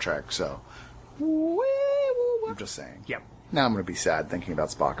of Star Trek, so. I'm just saying. Yep. Now I'm going to be sad thinking about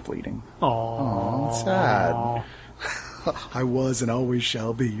Spock bleeding. Aww. It's sad. I was and always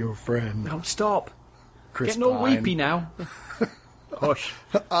shall be your friend. No, stop. Chris Getting all Pine. weepy now. Hush.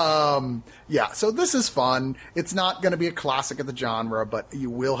 Yeah, so this is fun. It's not going to be a classic of the genre, but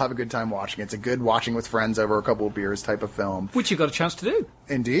you will have a good time watching it. It's a good watching with friends over a couple of beers type of film. Which you got a chance to do.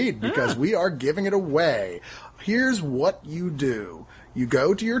 Indeed, because we are giving it away. Here's what you do. You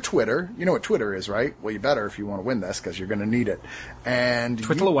go to your Twitter. You know what Twitter is, right? Well, you better if you want to win this, because you're going to need it. And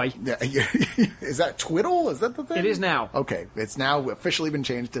Twiddle away. Yeah, is that Twiddle? Is that the thing? It is now. Okay, it's now officially been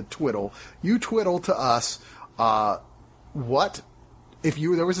changed to Twiddle. You twiddle to us. What if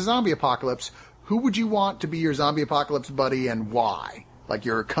there was a zombie apocalypse? Who would you want to be your zombie apocalypse buddy, and why? Like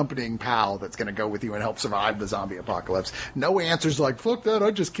your accompanying pal that's going to go with you and help survive the zombie apocalypse. No answers like, fuck that,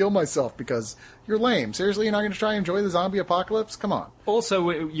 I'd just kill myself, because you're lame. Seriously, you're not going to try and enjoy the zombie apocalypse? Come on. Also,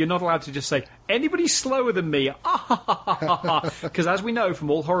 you're not allowed to just say, anybody slower than me. Because as we know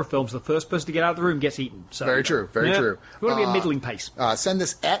from all horror films, the first person to get out of the room gets eaten. So, Very true, very true. You want to be a middling pace. Send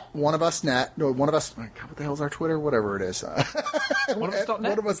this at oneofusnet. No, one of us. God, what the hell is our Twitter? Whatever it is.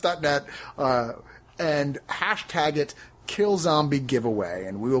 Oneofus.net? Oneofus.net. And hashtag it Kill Zombie Giveaway,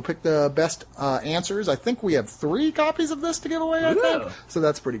 and we will pick the best answers. I think we have 3 copies of this to give away, I think. So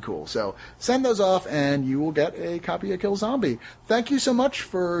that's pretty cool. So send those off, and you will get a copy of Kill Zombie. Thank you so much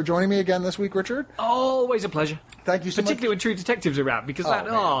for joining me again this week, Richard. Always a pleasure. Thank you so much. Particularly when True Detectives are around, because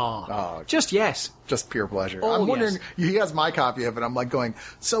just yes. Just pure pleasure. Oh, I'm wondering, yes. he has my copy of it. I'm like going,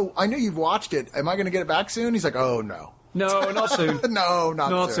 so I know you've watched it. Am I going to get it back soon? He's like, oh, no. No, not soon. No,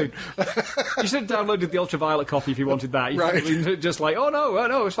 not soon. You should have downloaded the ultraviolet copy if you wanted that. You Right. Just like, oh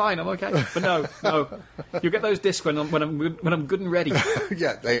no, it's fine, I'm okay. But no, you'll get those discs when I'm good and ready.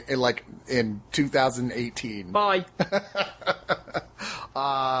 Yeah, like in 2018. Bye.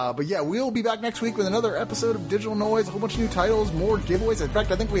 But yeah, we'll be back next week with another episode of Digital Noise, a whole bunch of new titles, more giveaways. In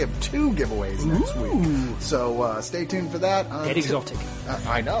fact, I think we have 2 giveaways next week. So stay tuned for that. Get exotic.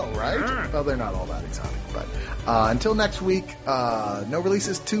 I know, right? Well, they're not all that exotic. But until next week, no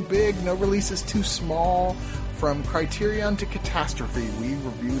releases too big, no releases too small. From Criterion to Catastrophe, we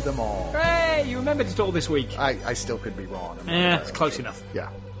review them all. Hey, you remembered it all this week. I still could be wrong. It's close enough. Yeah.